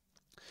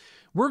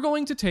 We're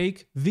going to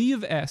take v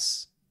of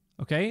s,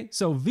 okay?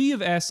 So v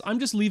of s, I'm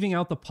just leaving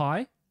out the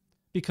pi,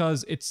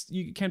 because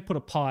you can't put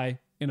a pi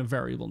in a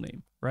variable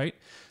name, right?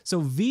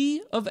 So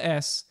v of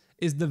s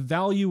is the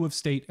value of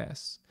state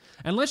s.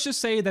 And let's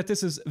just say that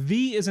this is,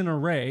 v is an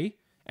array,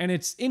 and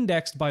it's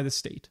indexed by the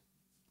state,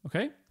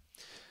 okay?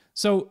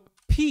 So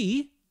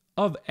p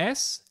of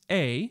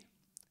sa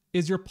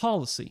is your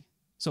policy.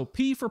 So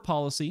p for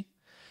policy,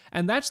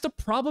 and that's the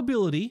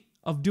probability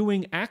of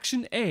doing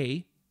action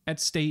A at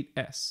state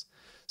s.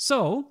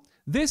 So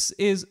this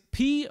is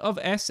p of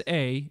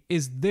sa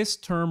is this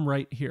term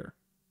right here.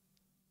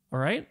 All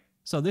right,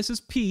 so this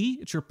is P,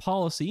 it's your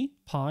policy,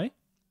 pi,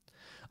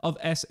 of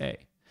SA.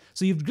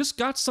 So you've just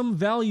got some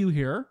value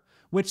here,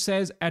 which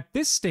says at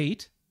this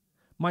state,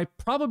 my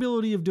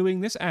probability of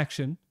doing this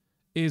action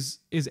is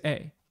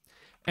A.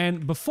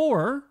 And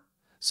before,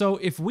 so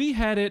if we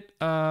had it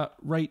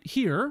right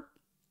here,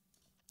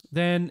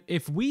 then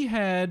if we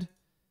had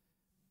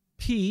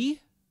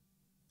P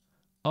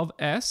of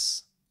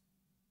S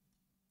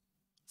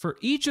for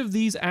each of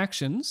these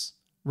actions,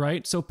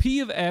 right? So P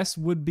of S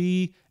would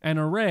be an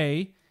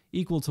array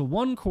equal to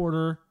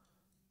 1/4,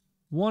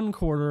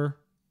 1/4,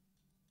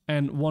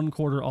 and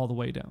 1/4 all the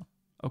way down,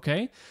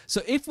 okay?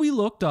 So if we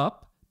looked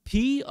up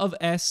P of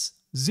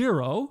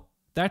S0,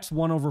 that's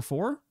 1 over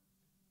 4.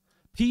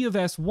 P of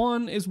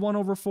S1 is 1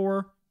 over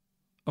 4,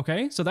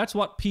 okay? So that's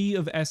what P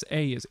of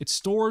SA is. It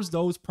stores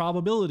those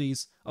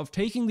probabilities of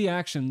taking the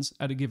actions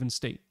at a given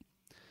state.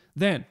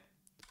 Then,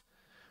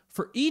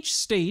 for each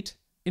state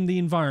in the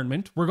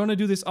environment, we're going to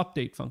do this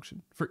update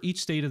function for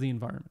each state of the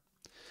environment.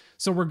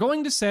 So we're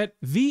going to set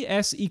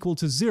Vs equal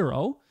to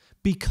 0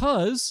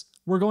 because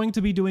we're going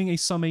to be doing a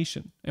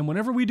summation. And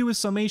whenever we do a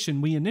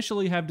summation, we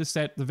initially have to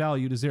set the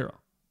value to 0,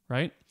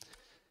 right?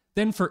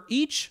 Then for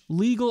each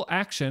legal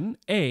action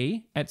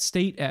A at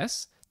state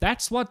S,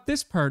 that's what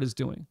this part is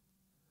doing.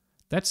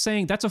 That's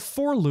saying that's a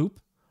for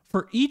loop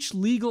for each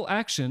legal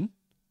action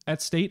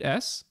at state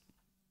S.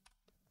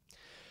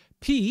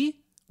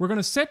 P, we're going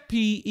to set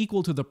P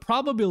equal to the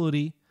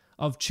probability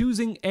of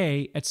choosing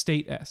A at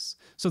state S.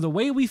 So the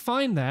way we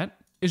find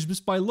that is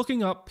just by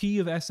looking up P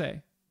of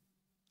SA.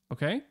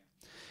 Okay?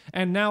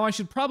 And now I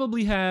should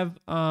probably have,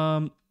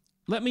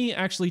 let me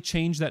actually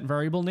change that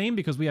variable name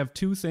because we have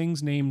two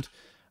things named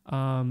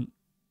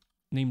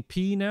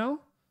P now.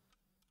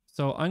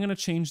 So I'm going to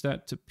change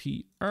that to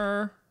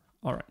PR.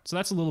 All right, so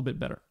that's a little bit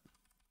better.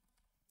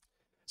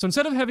 So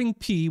instead of having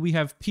P, we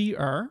have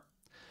PR.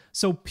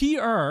 So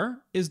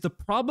PR is the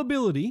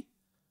probability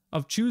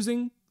of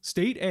choosing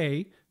state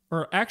A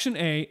or action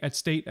A at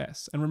state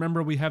S. And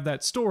remember, we have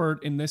that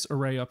stored in this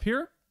array up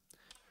here.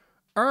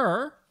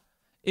 R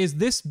is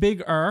this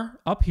big R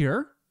up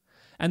here.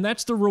 And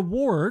that's the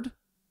reward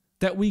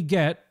that we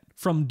get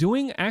from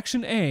doing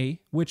action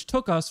A, which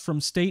took us from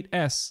state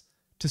S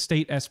to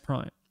state S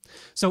prime.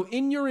 So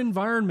in your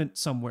environment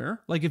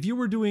somewhere, like if you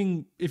were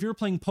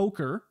playing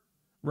poker,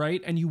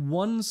 right, and you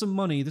won some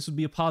money, this would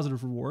be a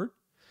positive reward.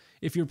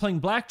 If you're playing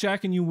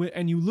blackjack and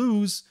you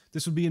lose,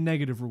 this would be a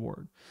negative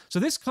reward. So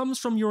this comes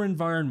from your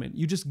environment.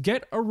 You just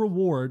get a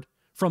reward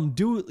from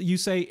you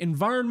say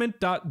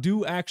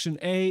environment.do action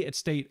A at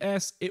state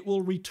S, it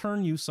will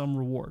return you some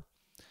reward.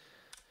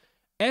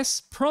 S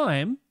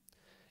prime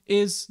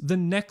is the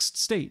next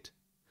state.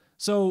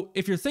 So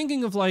if you're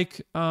thinking of like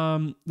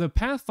the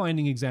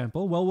pathfinding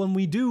example, well, when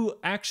we do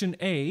action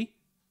A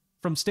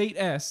from state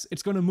S,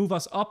 it's going to move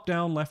us up,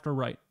 down, left, or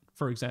right,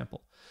 for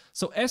example.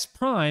 So S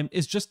prime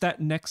is just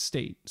that next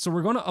state. So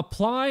we're going to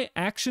apply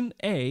action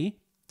A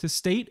to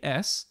state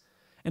S,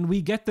 and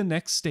we get the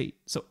next state.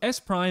 So S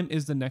prime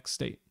is the next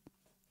state.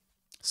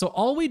 So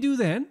all we do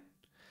then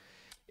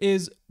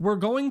is we're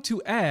going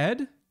to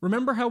add,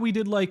 remember how we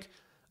did like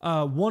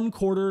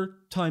 1/4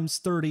 times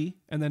 30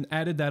 and then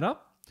added that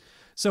up?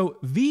 So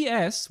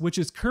VS, which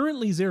is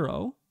currently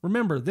 0,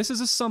 remember this is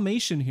a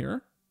summation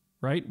here,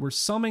 right? We're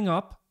summing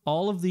up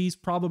all of these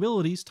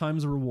probabilities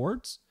times the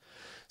rewards.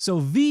 So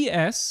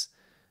VS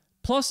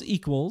plus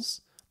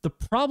equals the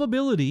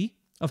probability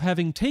of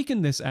having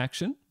taken this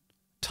action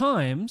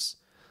times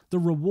the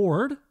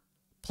reward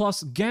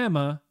plus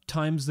gamma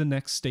times the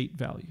next state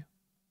value.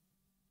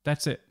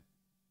 That's it.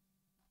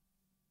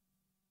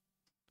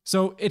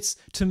 So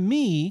to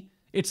me,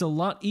 it's a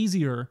lot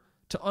easier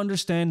to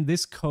understand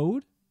this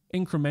code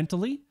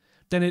incrementally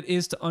than it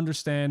is to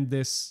understand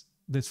this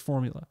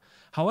formula.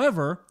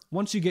 However,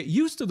 once you get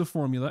used to the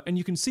formula and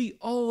you can see,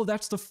 oh,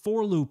 that's the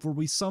for loop where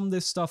we sum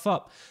this stuff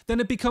up,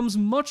 then it becomes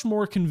much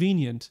more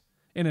convenient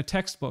in a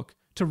textbook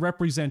to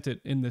represent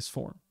it in this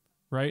form,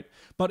 right?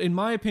 But in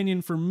my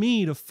opinion, for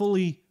me to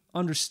fully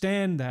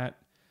understand that,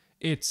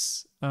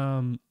 this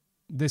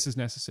is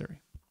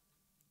necessary.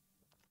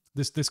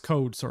 This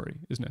code,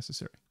 is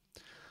necessary.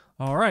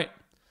 All right.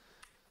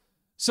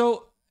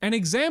 So an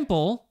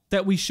example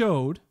that we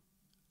showed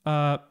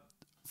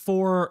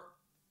for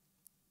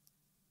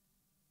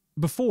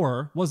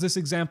before was this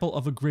example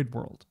of a grid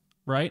world,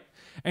 right?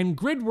 And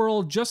grid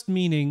world just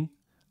meaning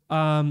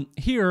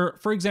here,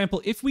 for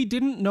example, if we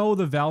didn't know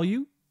the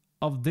value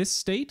of this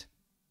state,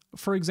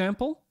 for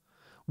example,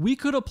 we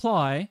could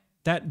apply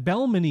that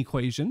Bellman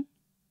equation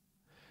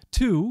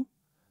to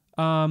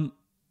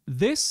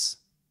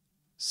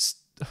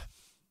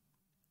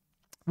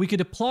we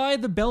could apply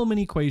the Bellman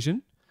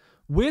equation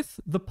with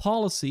the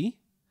policy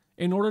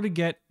in order to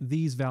get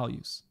these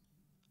values.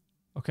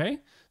 Okay,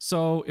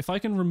 so if I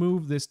can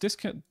remove this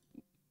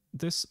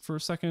for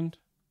a second,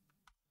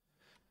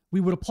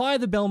 we would apply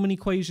the Bellman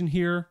equation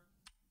here.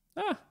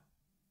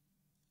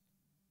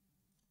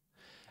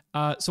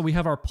 So we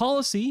have our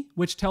policy,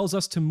 which tells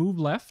us to move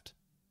left.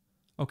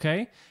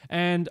 Okay,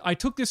 and I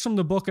took this from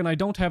the book and I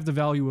don't have the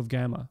value of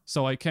gamma.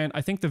 So I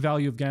think the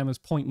value of gamma is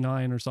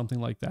 0.9 or something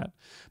like that.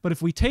 But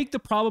if we take the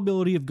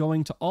probability of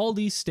going to all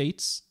these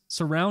states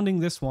surrounding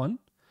this one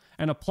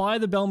and apply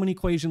the Bellman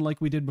equation like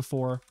we did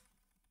before,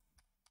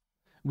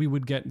 we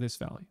would get this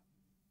value.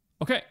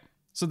 Okay,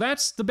 so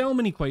that's the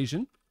Bellman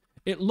equation.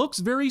 It looks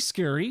very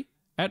scary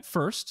at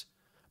first,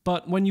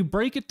 but when you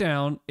break it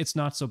down, it's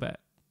not so bad.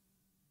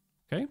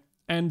 Okay,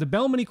 and the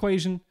Bellman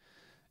equation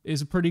is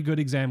a pretty good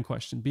exam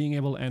question, being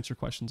able to answer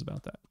questions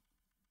about that.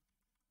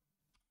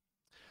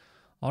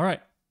 All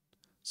right,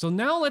 so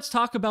now let's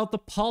talk about the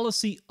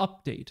policy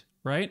update,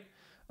 right?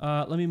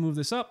 Let me move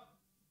this up.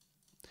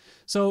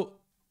 So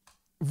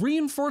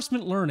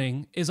reinforcement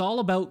learning is all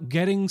about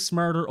getting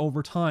smarter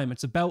over time.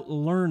 It's about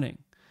learning.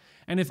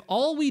 And if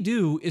all we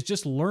do is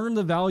just learn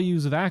the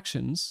values of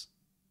actions,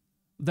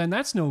 then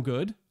that's no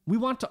good. We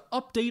want to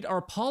update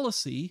our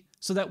policy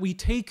so that we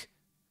take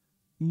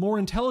more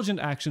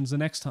intelligent actions the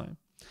next time.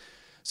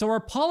 So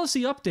our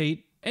policy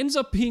update ends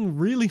up being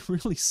really,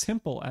 really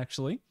simple,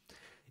 actually.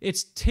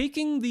 It's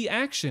taking the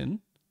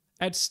action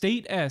at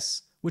state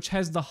S, which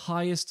has the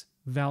highest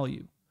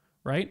value,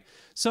 right?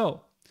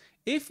 So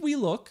if we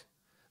look,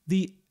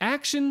 the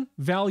action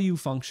value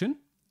function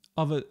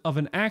of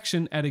an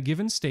action at a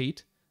given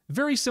state,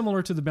 very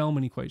similar to the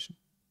Bellman equation,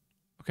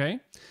 okay?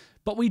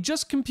 But we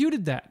just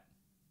computed that.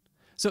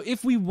 So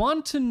if we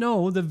want to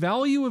know the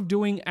value of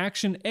doing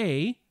action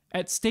A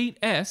at state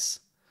S,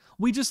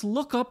 we just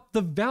look up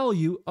the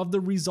value of the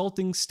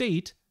resulting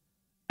state,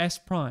 S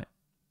prime,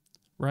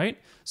 right?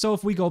 So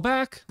if we go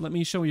back, let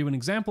me show you an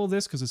example of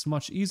this because it's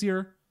much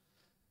easier.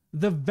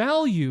 The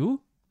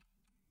value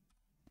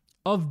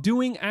of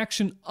doing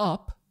action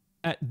up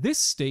at this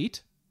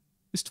state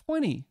is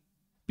 20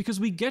 because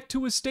we get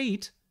to a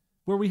state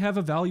where we have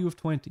a value of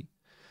 20.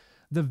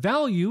 The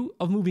value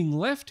of moving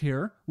left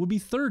here would be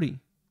 30.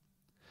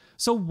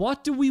 So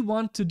what do we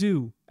want to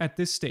do at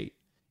this state?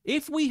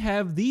 If we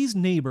have these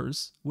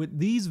neighbors with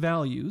these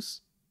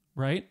values,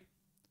 right?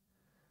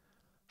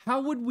 How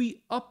would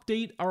we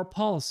update our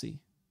policy?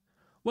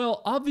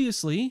 Well,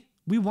 obviously,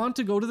 we want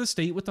to go to the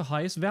state with the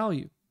highest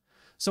value.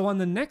 So on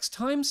the next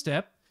time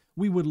step,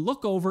 we would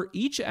look over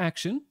each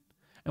action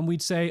and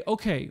we'd say,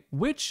 okay,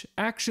 which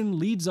action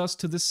leads us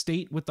to the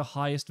state with the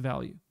highest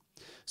value?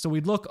 So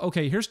we'd look,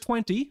 okay, here's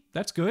 20,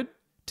 that's good.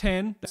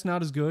 10, that's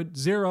not as good.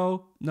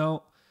 0,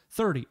 no.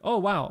 30, oh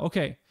wow,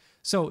 okay.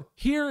 So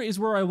here is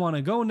where I want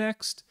to go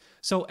next.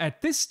 So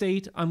at this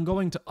state, I'm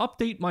going to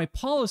update my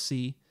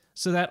policy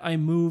so that I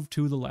move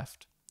to the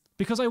left,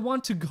 because I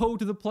want to go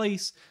to the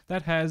place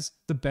that has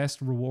the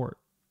best reward.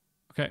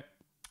 Okay.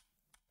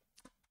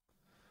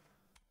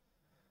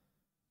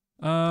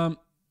 Gotta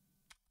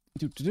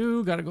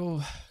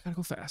go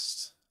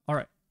fast. All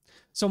right.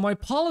 So my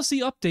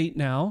policy update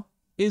now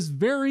is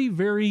very,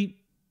 very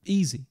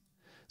easy.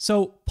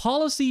 So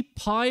policy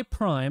pi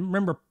prime,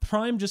 remember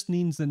prime just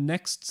means the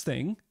next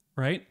thing,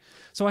 right?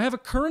 So I have a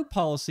current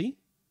policy.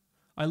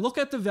 I look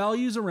at the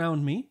values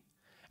around me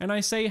and I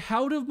say,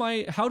 how do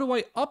I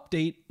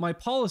update my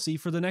policy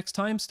for the next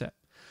time step?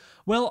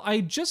 Well,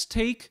 I just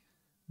take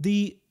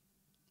the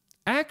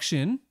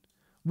action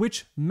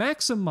which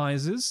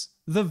maximizes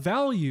the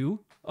value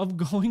of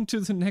going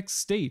to the next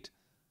state.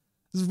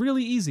 This is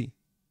really easy.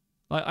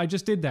 I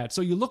just did that.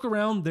 So you look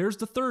around, there's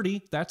the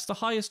 30, that's the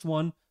highest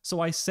one,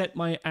 so I set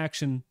my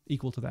action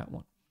equal to that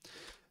one.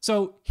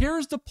 So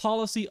here's the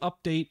policy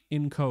update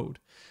in code,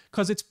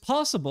 because it's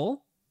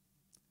possible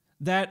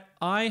that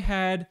I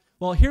had,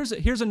 well, here's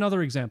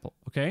another example,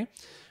 okay?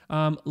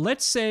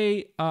 Let's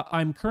say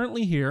I'm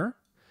currently here,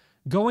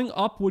 going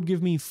up would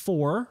give me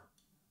 4,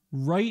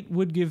 right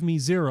would give me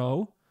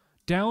 0,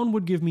 down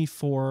would give me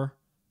 4,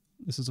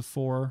 this is a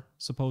 4,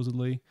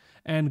 supposedly,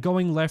 and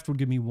going left would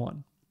give me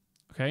 1,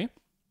 okay?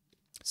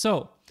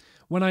 So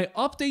when I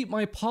update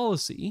my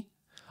policy,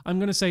 I'm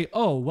going to say,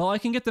 oh, well, I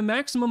can get the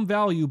maximum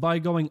value by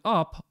going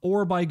up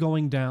or by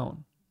going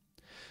down.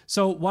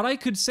 So what I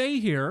could say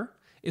here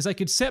is I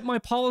could set my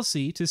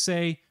policy to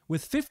say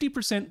with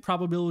 50%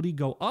 probability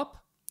go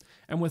up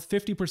and with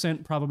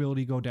 50%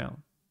 probability go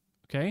down.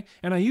 Okay?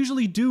 And I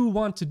usually do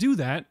want to do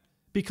that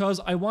because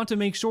I want to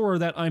make sure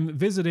that I'm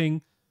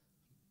visiting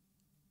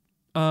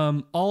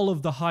all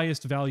of the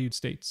highest valued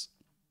states.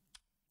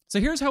 So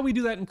here's how we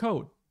do that in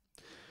code.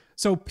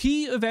 So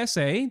P of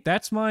SA,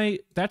 that's my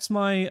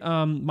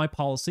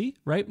policy,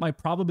 right? My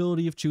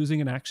probability of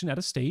choosing an action at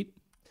a state.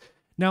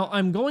 Now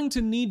I'm going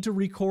to need to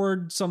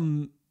record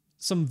some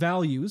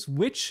values,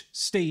 which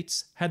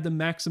states had the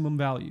maximum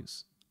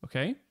values,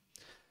 okay?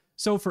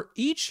 So for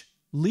each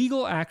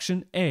legal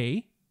action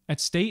A at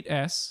state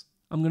S,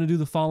 I'm going to do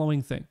the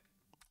following thing.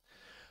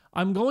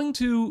 I'm going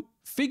to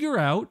figure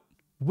out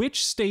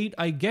which state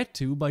I get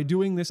to by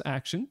doing this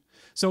action.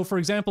 So for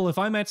example, if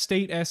I'm at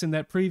state S in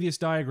that previous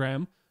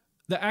diagram,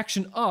 the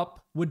action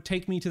up would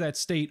take me to that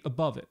state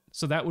above it.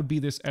 So that would be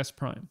this S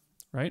prime,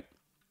 right?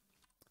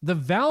 The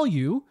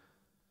value,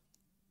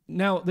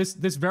 now this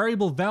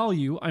variable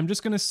value, I'm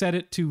just going to set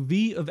it to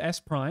V of S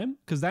prime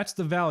because that's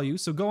the value.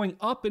 So going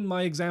up in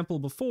my example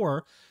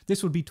before,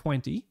 this would be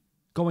 20.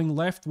 Going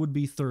left would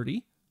be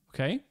 30,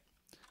 okay?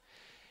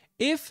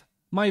 If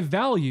my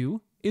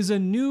value is a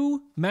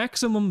new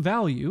maximum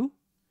value,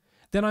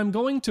 then I'm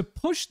going to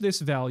push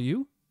this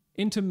value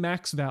into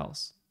max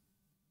vals,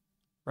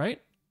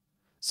 right?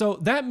 So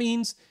that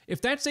means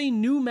if that's a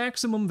new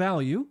maximum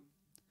value,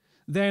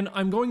 then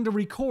I'm going to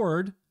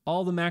record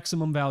all the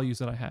maximum values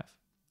that I have.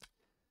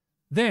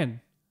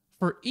 Then,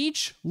 for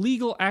each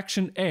legal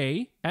action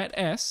A at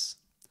S,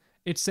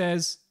 it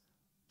says,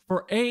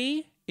 for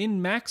A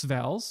in max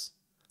vals,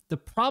 the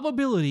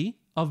probability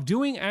of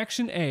doing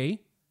action A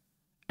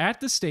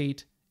at the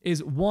state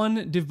is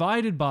 1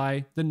 divided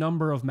by the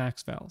number of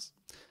max vals.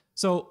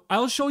 So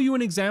I'll show you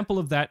an example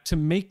of that to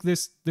make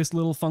this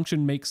little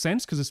function make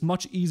sense, because it's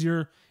much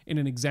easier in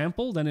an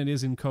example than it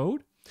is in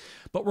code.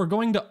 But we're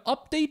going to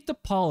update the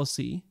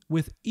policy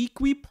with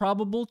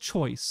equiprobable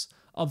choice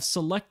of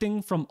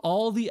selecting from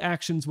all the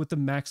actions with the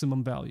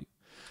maximum value.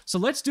 So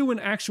let's do an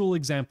actual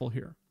example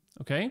here,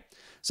 okay?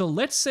 So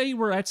let's say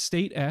we're at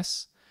state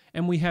S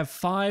and we have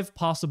 5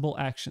 possible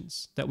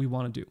actions that we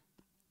want to do.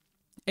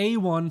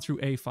 A1 through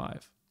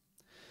A5.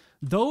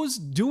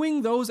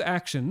 Doing those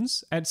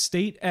actions at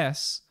state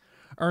S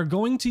are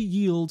going to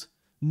yield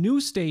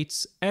new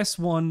states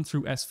S1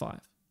 through S5.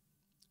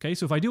 Okay,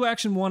 so if I do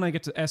action 1, I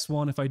get to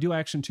S1. If I do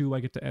action 2,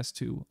 I get to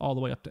S2, all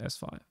the way up to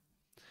S5.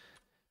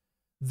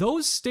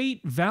 Those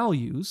state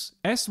values,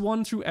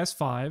 S1 through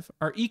S5,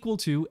 are equal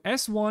to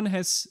S1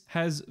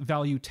 has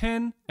value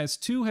 10,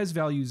 S2 has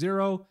value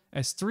 0,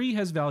 S3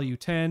 has value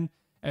 10,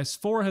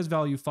 S4 has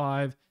value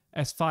 5,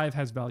 S5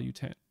 has value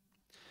 10.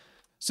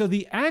 So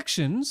the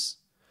actions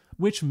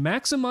which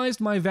maximized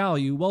my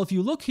value, well, if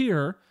you look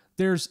here,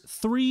 there's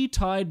 3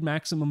 tied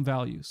maximum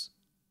values.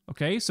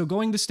 Okay, so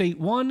going to state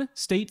 1,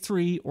 state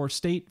 3, or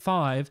state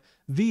 5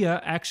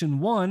 via action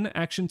 1,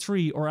 action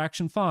 3, or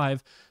action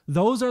 5,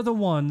 those are the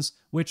ones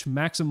which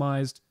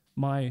maximized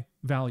my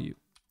value.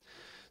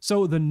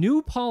 So the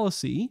new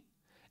policy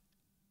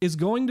is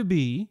going to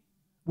be,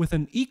 with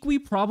an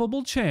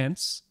equiprobable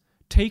chance,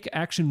 take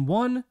action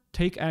 1,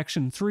 take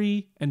action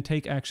 3, and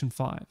take action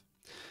 5.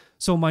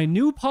 So my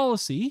new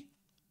policy,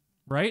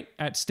 right,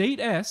 at state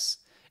S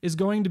is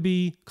going to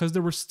be, because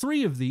there was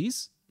 3 of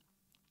these,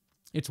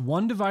 it's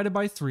 1 divided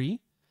by 3.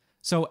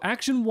 So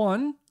action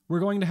 1, we're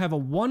going to have a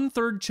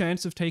 1/3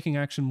 chance of taking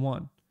action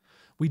 1.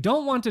 We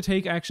don't want to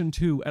take action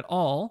 2 at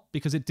all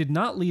because it did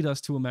not lead us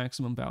to a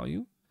maximum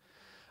value.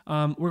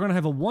 We're going to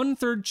have a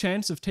 1/3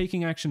 chance of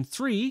taking action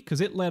 3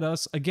 because it led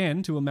us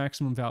again to a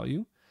maximum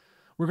value.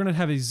 We're going to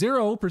have a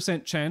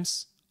 0%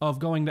 chance of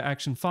going to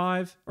action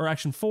 5 or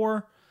action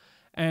 4,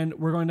 and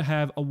we're going to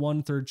have a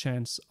 1/3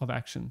 chance of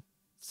action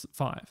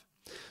 5.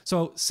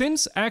 So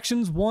since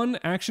actions 1,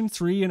 action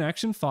 3, and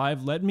action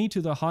 5 led me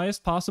to the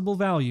highest possible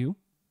value,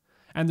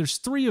 and there's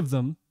 3 of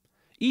them,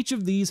 each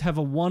of these have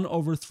a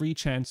 1/3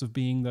 chance of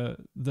being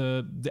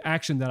the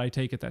action that I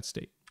take at that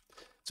state.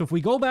 So if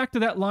we go back to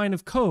that line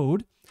of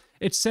code,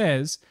 it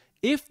says,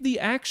 if the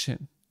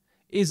action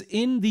is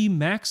in the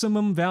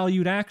maximum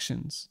valued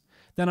actions,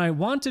 then I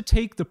want to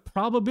take the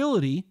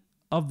probability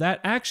of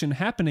that action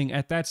happening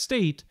at that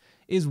state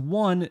is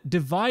 1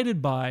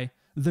 divided by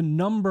the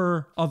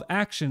number of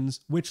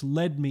actions which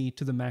led me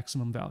to the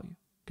maximum value.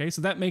 Okay,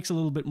 so that makes a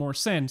little bit more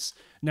sense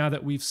now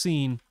that we've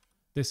seen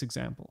this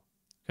example.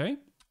 Okay,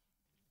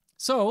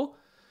 so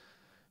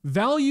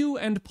value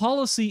and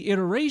policy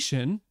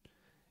iteration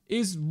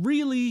is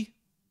really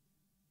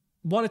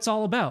what it's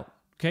all about.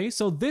 Okay,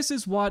 so this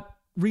is what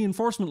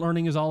reinforcement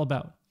learning is all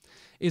about,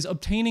 is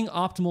obtaining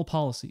optimal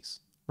policies,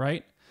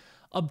 right?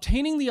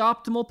 Obtaining the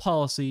optimal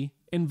policy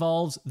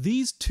involves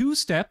these 2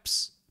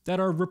 steps that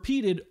are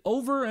repeated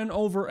over and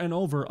over and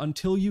over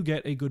until you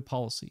get a good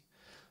policy.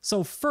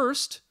 So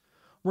first,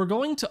 we're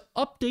going to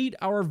update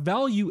our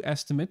value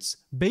estimates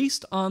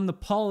based on the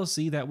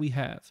policy that we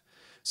have.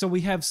 So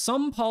we have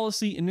some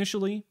policy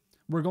initially,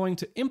 we're going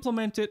to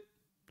implement it,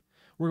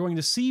 we're going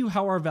to see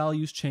how our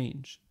values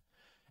change.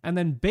 And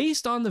then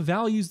based on the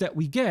values that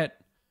we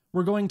get,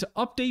 we're going to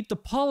update the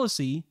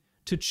policy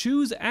to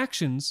choose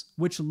actions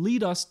which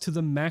lead us to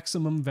the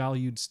maximum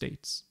valued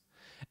states.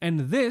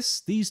 And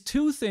these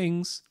 2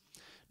 things,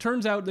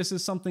 turns out this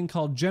is something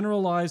called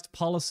generalized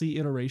policy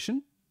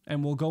iteration,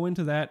 and we'll go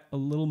into that a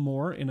little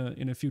more in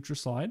a future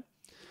slide,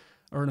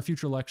 or in a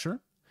future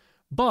lecture.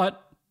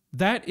 But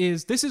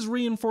this is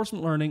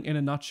reinforcement learning in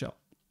a nutshell.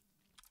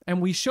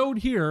 And we showed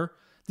here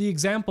the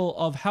example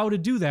of how to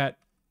do that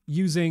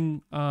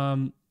using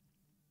the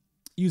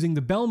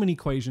Bellman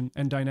equation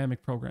and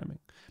dynamic programming.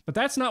 But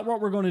that's not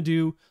what we're going to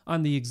do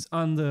on the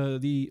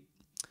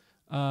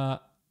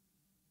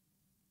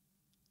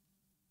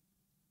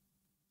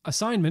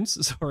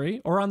assignments,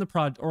 sorry, or on the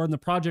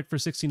project for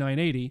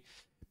 6980,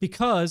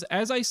 because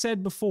as I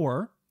said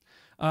before,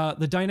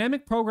 the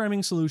dynamic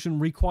programming solution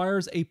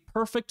requires a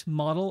perfect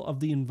model of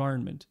the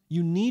environment.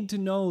 You need to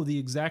know the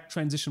exact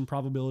transition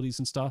probabilities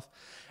and stuff.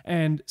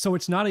 And so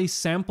it's not a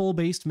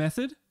sample-based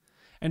method.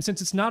 And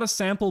since it's not a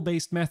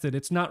sample-based method,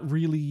 it's not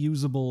really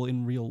usable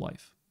in real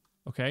life.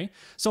 Okay?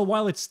 So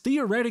while it's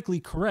theoretically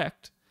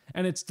correct,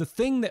 and it's the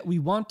thing that we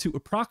want to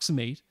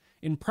approximate,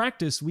 in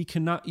practice, we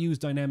cannot use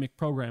dynamic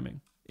programming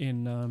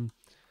in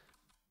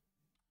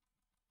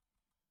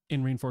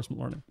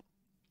reinforcement learning.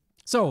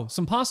 So,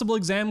 some possible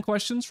exam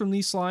questions from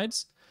these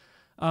slides.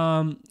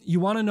 You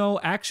want to know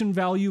action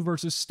value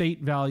versus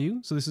state value.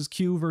 So this is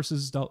Q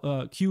versus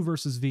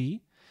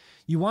V.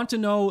 You want to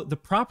know the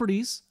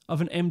properties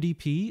of an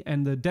MDP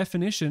and the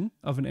definition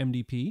of an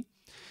MDP.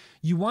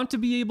 You want to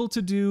be able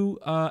to do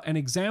an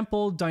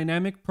example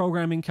dynamic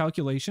programming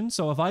calculation.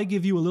 So if I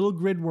give you a little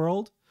grid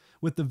world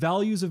with the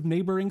values of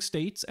neighboring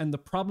states and the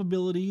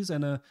probabilities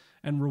and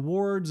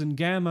rewards and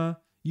gamma,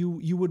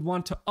 you would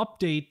want to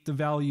update the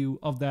value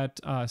of that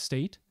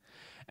state.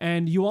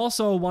 And you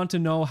also want to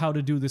know how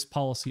to do this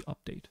policy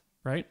update,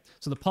 right?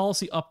 So the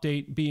policy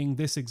update being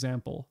this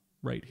example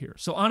right here.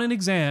 So on an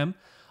exam,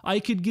 I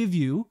could give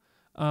you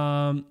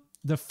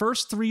the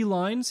first 3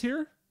 lines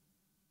here.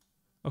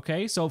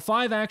 Okay, so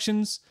 5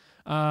 actions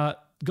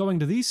going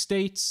to these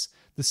states.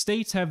 The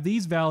states have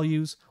these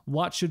values.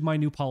 What should my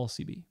new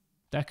policy be?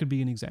 That could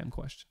be an exam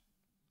question.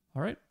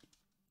 All right,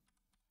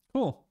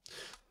 cool.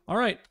 All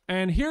right,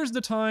 and here's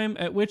the time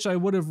at which I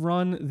would have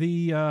run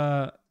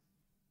the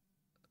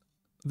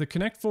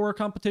Connect 4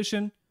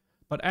 competition,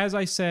 but as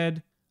I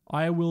said,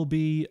 I will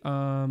be,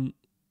 I'm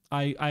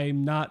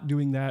not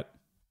doing that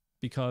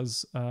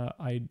because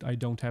I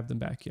don't have them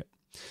back yet.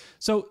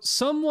 So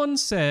someone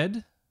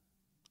said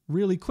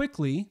really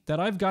quickly that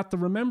I've got the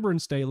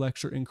Remembrance Day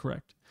lecture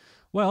incorrect.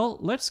 Well,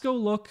 let's go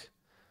look.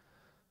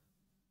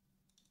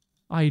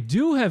 I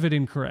do have it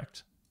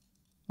incorrect.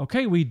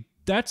 Okay,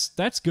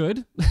 that's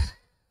good.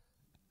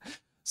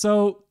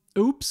 So,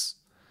 oops.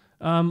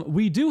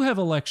 We do have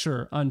a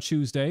lecture on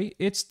Tuesday.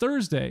 It's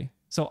Thursday.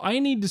 So I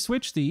need to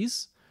switch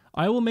these.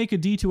 I will make a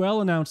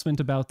D2L announcement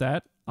about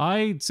that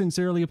I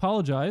sincerely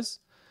apologize.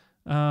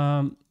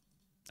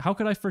 How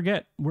could I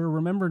forget where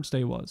Remembrance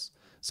Day was?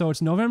 So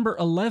it's November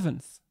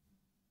 11th,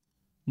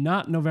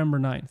 not November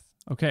 9th.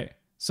 Okay,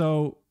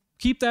 so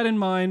keep that in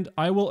mind.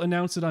 I will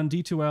announce it on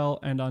D2L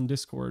and on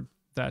Discord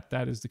that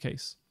that is the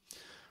case.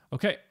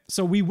 Okay,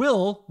 so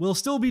we'll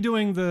still be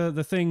doing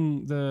the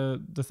thing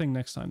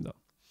next time though,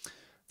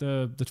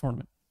 the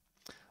tournament.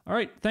 All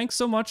right, thanks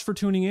so much for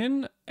tuning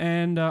in,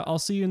 and I'll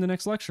see you in the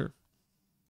next lecture.